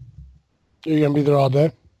hope. You're going to be there all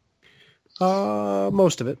day?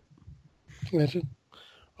 Most of it. What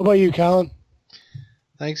about you, Colin?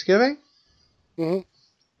 Thanksgiving?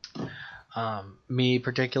 Mm-hmm. Me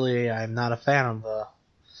particularly, I'm not a fan of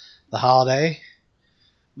the holiday.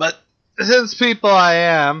 But since people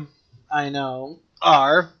I know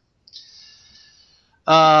are,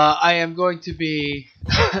 I am going to be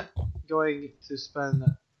going to spend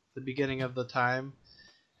the beginning of the time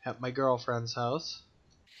at my girlfriend's house.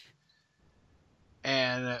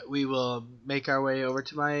 And we will make our way over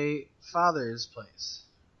to my father's place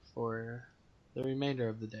for the remainder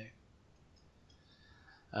of the day.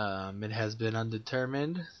 It has been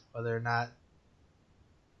undetermined whether or not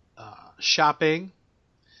shopping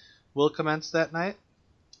will commence that night.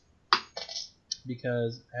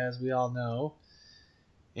 Because, as we all know,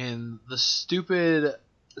 in the stupid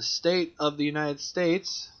state of the United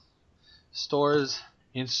States, stores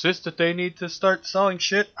insist that they need to start selling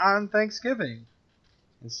shit on Thanksgiving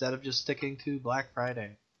instead of just sticking to Black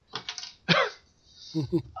Friday.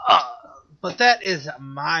 But that is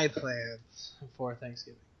my plans for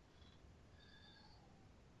Thanksgiving.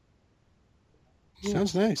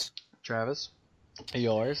 Sounds nice. Travis,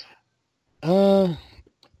 yours? I'm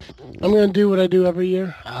going to do what I do every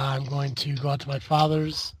year. I'm going to go out to my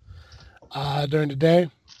father's during the day,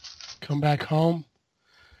 come back home,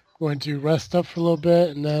 going to rest up for a little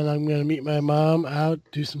bit, and then I'm going to meet my mom out,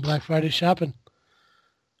 do some Black Friday shopping.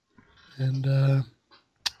 And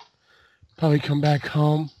probably come back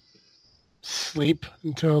home, sleep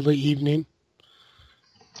until the evening.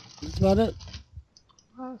 That's about it.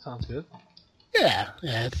 Oh, that sounds good. Yeah,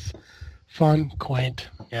 it's fun, quaint,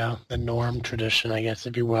 the norm, tradition, I guess,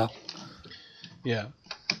 if you will. Yeah.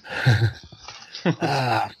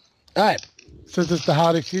 All right. Since it's the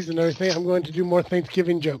holiday season and everything, I'm going to do more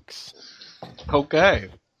Thanksgiving jokes. Okay.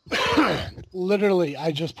 Literally,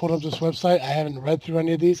 I just pulled up this website. I haven't read through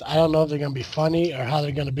any of these. I don't know if they're going to be funny or how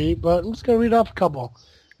they're going to be, but I'm just going to read off a couple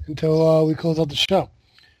until we close out the show.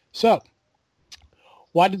 So,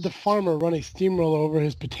 why did the farmer run a steamroller over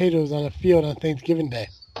his potatoes on a field on Thanksgiving Day?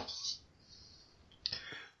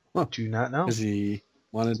 Well, Do not know. because he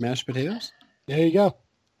wanted mashed potatoes? There you go.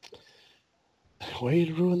 Way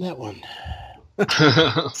to ruin that one.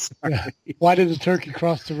 Why did the turkey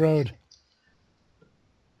cross the road?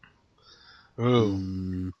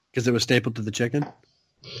 Ooh. Because it was stapled to the chicken?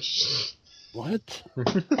 What?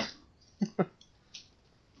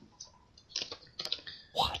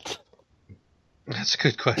 What? That's a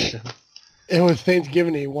good question. It was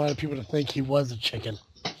Thanksgiving. He wanted people to think he was a chicken.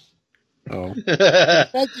 Oh. The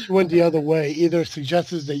fact that you went the other way either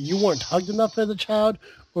suggests that you weren't hugged enough as a child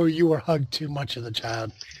or you were hugged too much as a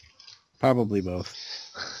child. Probably both.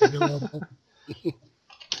 That's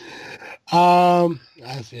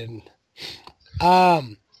it.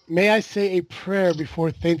 May I say a prayer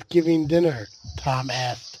before Thanksgiving dinner? Tom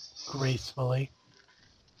asked gracefully.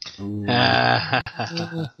 A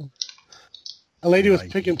lady was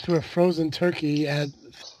picking through the frozen turkeys at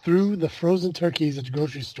the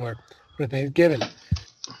grocery store for Thanksgiving,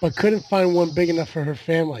 but couldn't find one big enough for her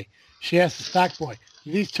family. She asked the stock boy,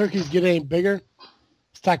 "Do these turkeys get any bigger?"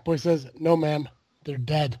 Stock boy says, "No, ma'am, they're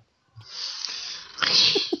dead."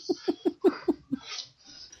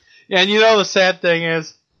 Yeah, and the sad thing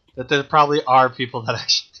is that there probably are people that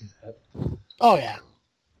actually do that. Oh yeah.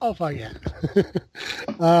 Oh fuck yeah.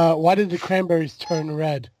 Why did the cranberries turn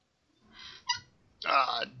red?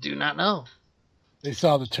 Do not know. They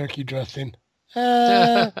saw the turkey dressing.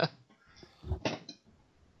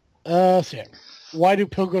 See. Why do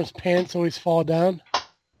pilgrims' pants always fall down?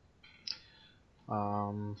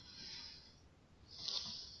 Don't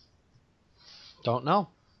know.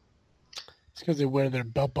 It's because they wear their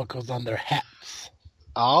belt buckles on their hats.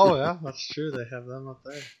 Oh, yeah, that's true. They have them up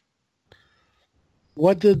there.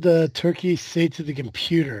 What did the turkey say to the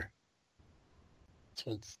computer? This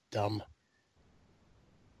one's dumb.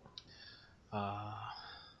 What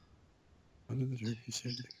did the turkey say?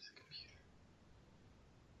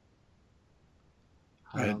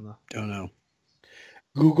 I don't know. Don't know.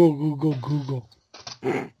 Google.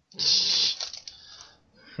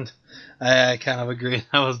 I kind of agree.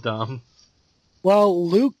 That was dumb. Well,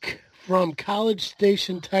 Luke from College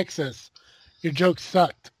Station, Texas. Your joke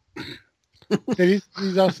sucked.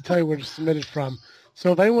 He's also tell you where to submit it from.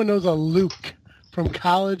 So if anyone knows a Luke from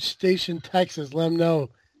College Station, Texas, let him know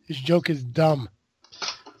his joke is dumb.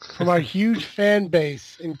 From our huge fan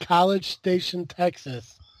base in College Station,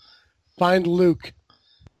 Texas, find Luke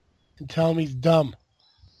and tell him he's dumb.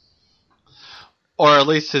 Or at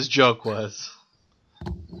least his joke was.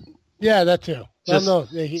 Yeah, that too. Just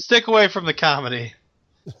Yeah, stick away from the comedy.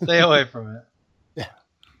 Stay away from it. Yeah.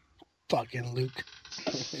 Fucking Luke.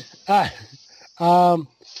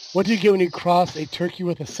 What do you get when you cross a turkey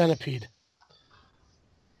with a centipede?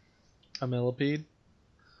 A millipede?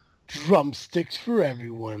 Drumsticks for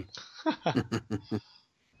everyone.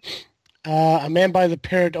 A man buys a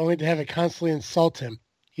parrot only to have it constantly insult him.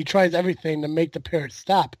 He tries everything to make the parrot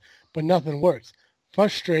stop, but nothing works.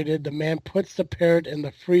 Frustrated, the man puts the parrot in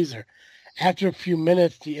the freezer. After a few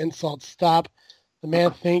minutes, the insults stop. The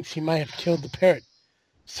man thinks he might have killed the parrot.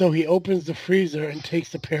 So he opens the freezer and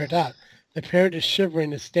takes the parrot out. The parrot is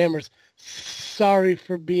shivering and stammers, "Sorry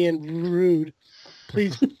for being rude.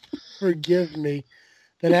 Please forgive me."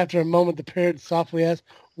 Then after a moment, the parrot softly asks,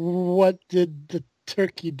 "What did the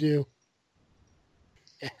turkey do?"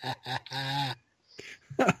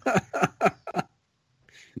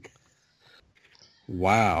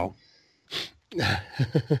 Wow.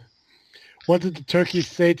 What did the turkey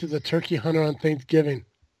say to the turkey hunter on Thanksgiving?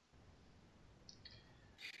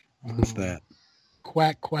 What's that?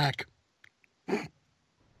 Quack, quack. I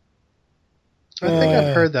think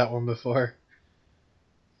I've heard that one before.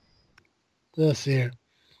 Let's see here.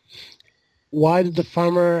 Why did the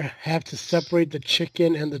farmer have to separate the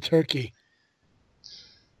chicken and the turkey?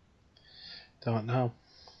 Don't know.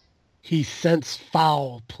 He sensed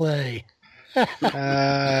foul play.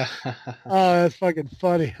 Uh, Oh, that's fucking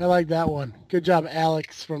funny. I like that one. Good job,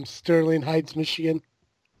 Alex from Sterling Heights, Michigan.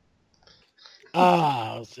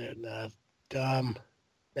 That's dumb.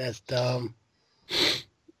 That's dumb.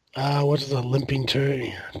 What is a limping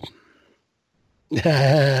turkey?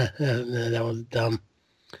 That was dumb.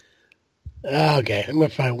 Okay, I'm gonna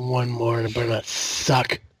find one more, and it better not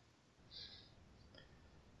suck.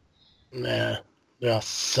 Nah, they all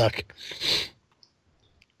suck.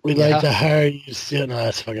 We'd like to hire you to see it. No,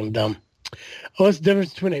 that's fucking dumb. Oh, what's the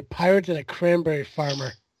difference between a pirate and a cranberry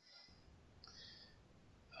farmer?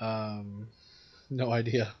 no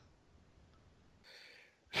idea.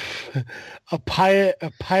 A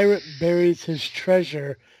pirate buries his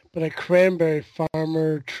treasure, but a cranberry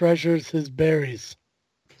farmer treasures his berries.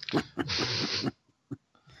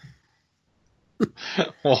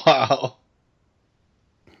 Wow.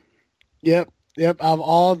 Yep. Of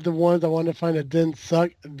all the ones I wanted to find that didn't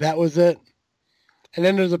suck, that was it. And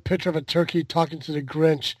then there's a picture of a turkey talking to the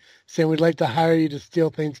Grinch, saying, "We'd like to hire you to steal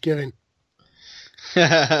Thanksgiving." That's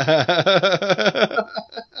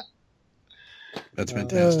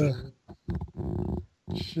fantastic.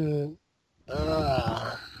 Shit.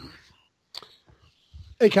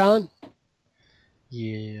 Hey, Colin.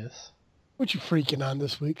 Yes. What you freaking on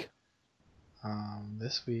this week?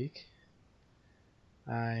 This week,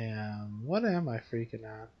 I am. What am I freaking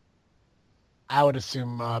on? I would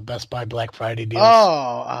assume Best Buy Black Friday deals.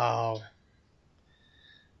 Oh.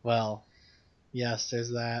 Well, yes,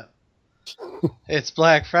 there's that. It's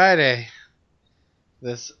Black Friday.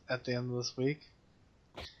 At the end of this week,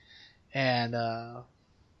 and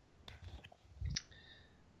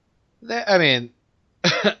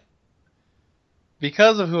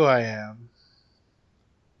because of who I am,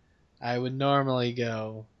 I would normally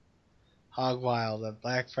go hog wild on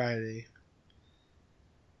Black Friday.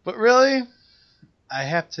 But really, I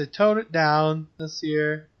have to tone it down this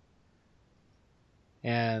year.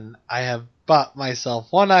 And I have bought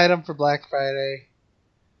myself one item for Black Friday.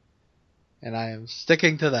 And I am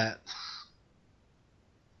sticking to that.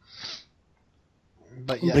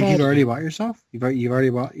 But yeah, Like you've already bought yourself? You've already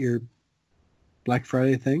bought your Black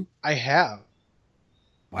Friday thing? I have.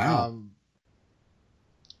 Wow.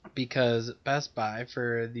 Because Best Buy,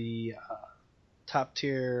 for the top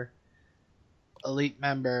tier elite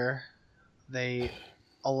member, they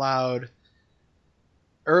allowed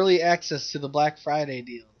early access to the Black Friday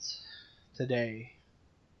deals today.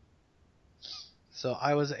 So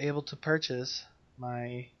I was able to purchase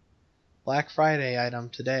my Black Friday item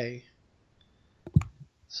today.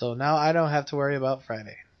 So now I don't have to worry about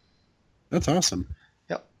Friday. That's awesome.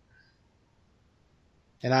 Yep.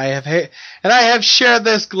 And I have shared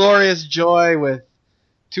this glorious joy with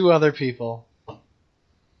 2 other people.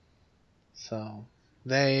 So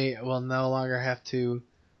they will no longer have to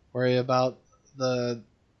worry about the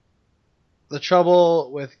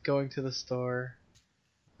trouble with going to the store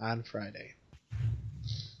on Friday.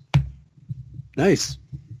 Nice.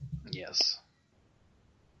 Yes.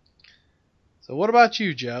 So what about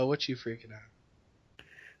you, Joe? What you freaking out?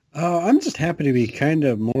 I'm just happy to be kind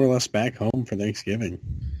of more or less back home for Thanksgiving.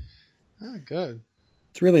 Oh, good.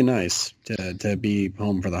 It's really nice to be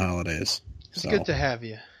home for the holidays. It's good to have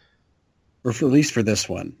you. Or at least for this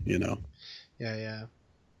one, you know. Yeah.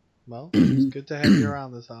 Well, it's good to have you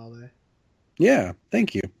around this holiday. Yeah,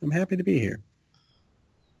 thank you. I'm happy to be here.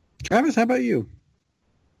 Travis, how about you?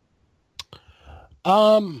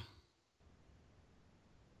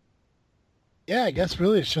 Yeah, I guess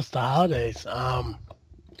really it's just the holidays.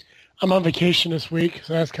 I'm on vacation this week,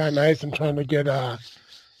 so that's kind of nice. I'm trying to get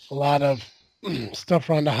a lot of stuff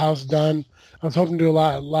around the house done. I was hoping to do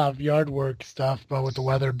a lot of yard work stuff, but with the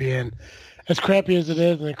weather being as crappy as it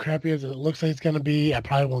is and as crappy as it looks like it's going to be, I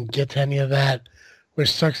probably won't get to any of that,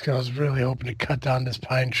 which sucks because I was really hoping to cut down this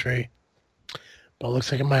pine tree. But it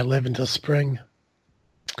looks like it might live until spring.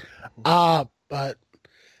 But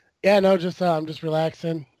yeah, no, just I'm just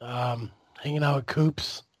relaxing, hanging out with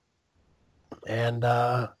Coops, and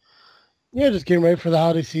just getting ready for the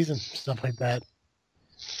holiday season, stuff like that.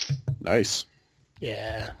 Nice.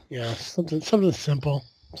 Yeah, something simple,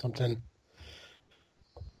 something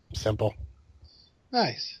simple.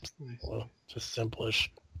 Nice. Well, just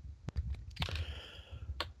simple-ish.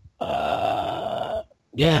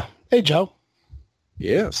 Yeah. Hey, Joe.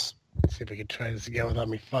 Yes. Let's see if we can try this again without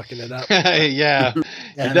me fucking it up. Yeah. You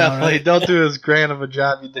definitely right? don't do as grand of a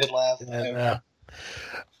job you did last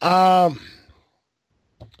time.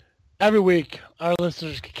 Every week, our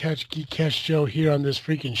listeners can catch Geekcast Joe here on this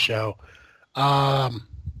freaking show. But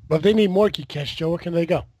if they need more Geekcast Joe, where can they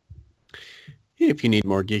go? If you need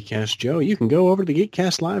more Geekcast Joe, you can go over to the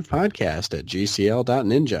Geekcast Live podcast at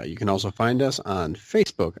gcl.ninja. You can also find us on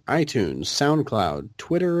Facebook, iTunes, SoundCloud,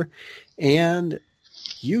 Twitter, and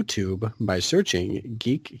YouTube by searching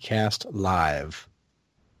Geekcast Live.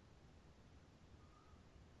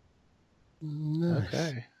 Nice.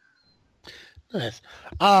 Okay. Nice.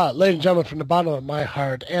 Ladies and gentlemen, from the bottom of my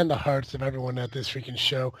heart and the hearts of everyone at this freaking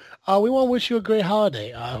show, we want to wish you a great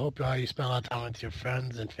holiday. I hope you spend a lot of time with your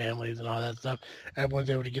friends and families and all that stuff. Everyone's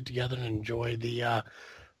able to get together and enjoy the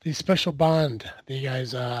special bond that you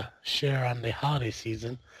guys share on the holiday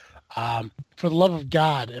season. For the love of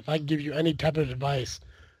God, if I give you any type of advice,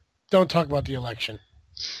 don't talk about the election.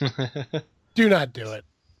 Do not do it.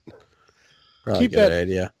 Probably Keep that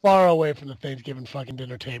idea. Far away from the Thanksgiving fucking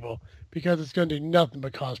dinner table because it's going to do nothing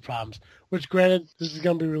but cause problems. Which, granted, this is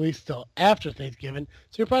going to be released till after Thanksgiving,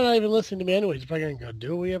 so you're probably not even listening to me anyways. You're probably going to go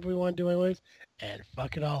do whatever we want to do anyways and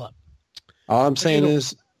fuck it all up. All I'm saying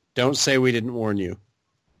is, don't say we didn't warn you.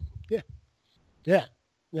 Yeah.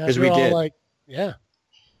 Because we did. Like, yeah.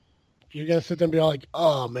 You're going to sit there and be all like,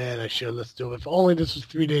 oh, man, I should have listened to it. If only this was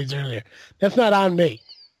 3 days earlier. That's not on me.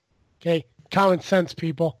 Okay? Common sense,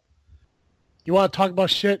 people. You want to talk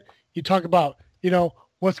about shit? You talk about,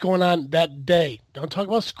 what's going on that day. Don't talk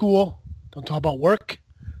about school. Don't talk about work.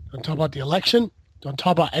 Don't talk about the election. Don't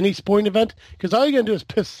talk about any sporting event because all you're going to do is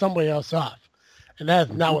piss somebody else off. And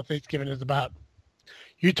that is not what Thanksgiving is about.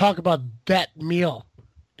 You talk about that meal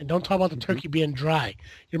and don't talk about the turkey being dry.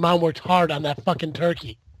 Your mom worked hard on that fucking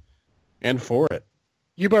turkey. And for it.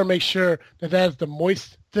 You better make sure that is the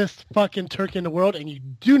moistest fucking turkey in the world and you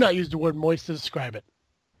do not use the word moist to describe it.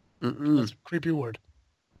 That's a creepy word.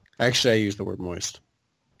 Actually, I use the word moist.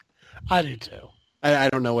 I do too. I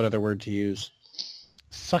don't know what other word to use.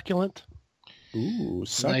 Succulent. Ooh,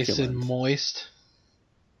 succulent. Nice and moist.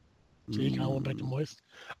 So you kind of went back to moist.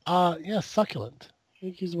 Yeah, succulent.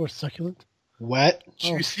 You use the word succulent. Wet.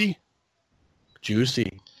 Juicy.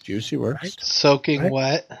 Juicy works. Right? Soaking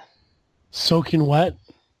wet. Soaking wet.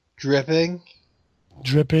 Dripping.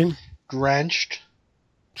 Dripping. Drenched.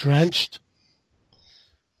 Drenched.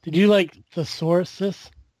 Did you like thesaurus?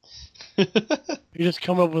 You just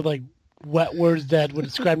come up with like wet words that would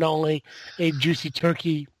describe not only a juicy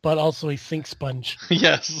turkey but also a sink sponge.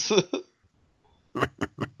 Yes.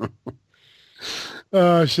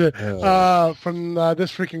 Oh shit! From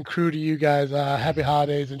this freaking crew to you guys, happy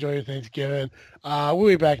holidays! Enjoy your Thanksgiving. We'll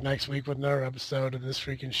be back next week with another episode of this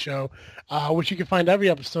freaking show, which you can find every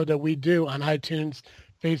episode that we do on iTunes,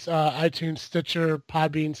 iTunes, Stitcher,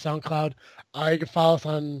 Podbean, SoundCloud. You can follow us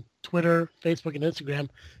on Twitter, Facebook, and Instagram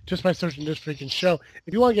just by searching this freaking show.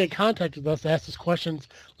 If you want to get in contact with us, ask us questions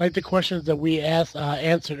like the questions that we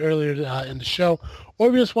answered earlier in the show, or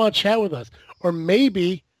if you just want to chat with us, or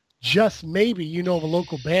maybe, just maybe, you know of a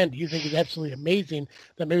local band you think is absolutely amazing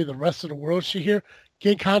that maybe the rest of the world should hear,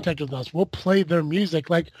 get in contact with us. We'll play their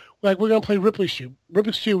music like we're going to play Ripley Shoe.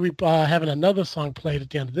 Ripley Shoe, we're having another song played at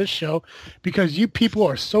the end of this show because you people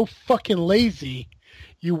are so fucking lazy.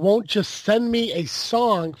 You won't just send me a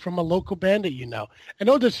song from a local band that you know. And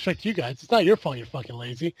no disrespect to you guys. It's not your fault you're fucking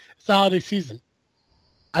lazy. It's the holiday season.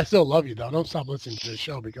 I still love you, though. Don't stop listening to this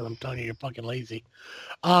show because I'm telling you you're fucking lazy.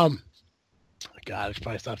 God, I should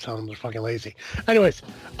probably stop telling them they're fucking lazy. Anyways,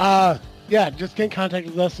 yeah, just get in contact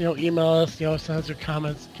with us. Email us. Send us your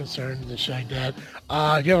comments, concerns, and shit like that.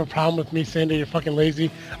 If you have a problem with me saying that you're fucking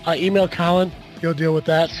lazy, email Colin. He'll deal with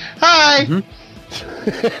that. Hi! Mm-hmm.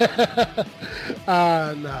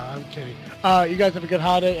 No, I'm kidding. You guys have a good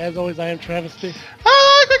holiday. As always, I am Travesty.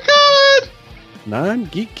 Hi, Colin! And I'm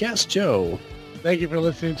Geekcast Joe. Thank you for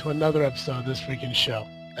listening to another episode of this freaking show.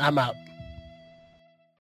 I'm out.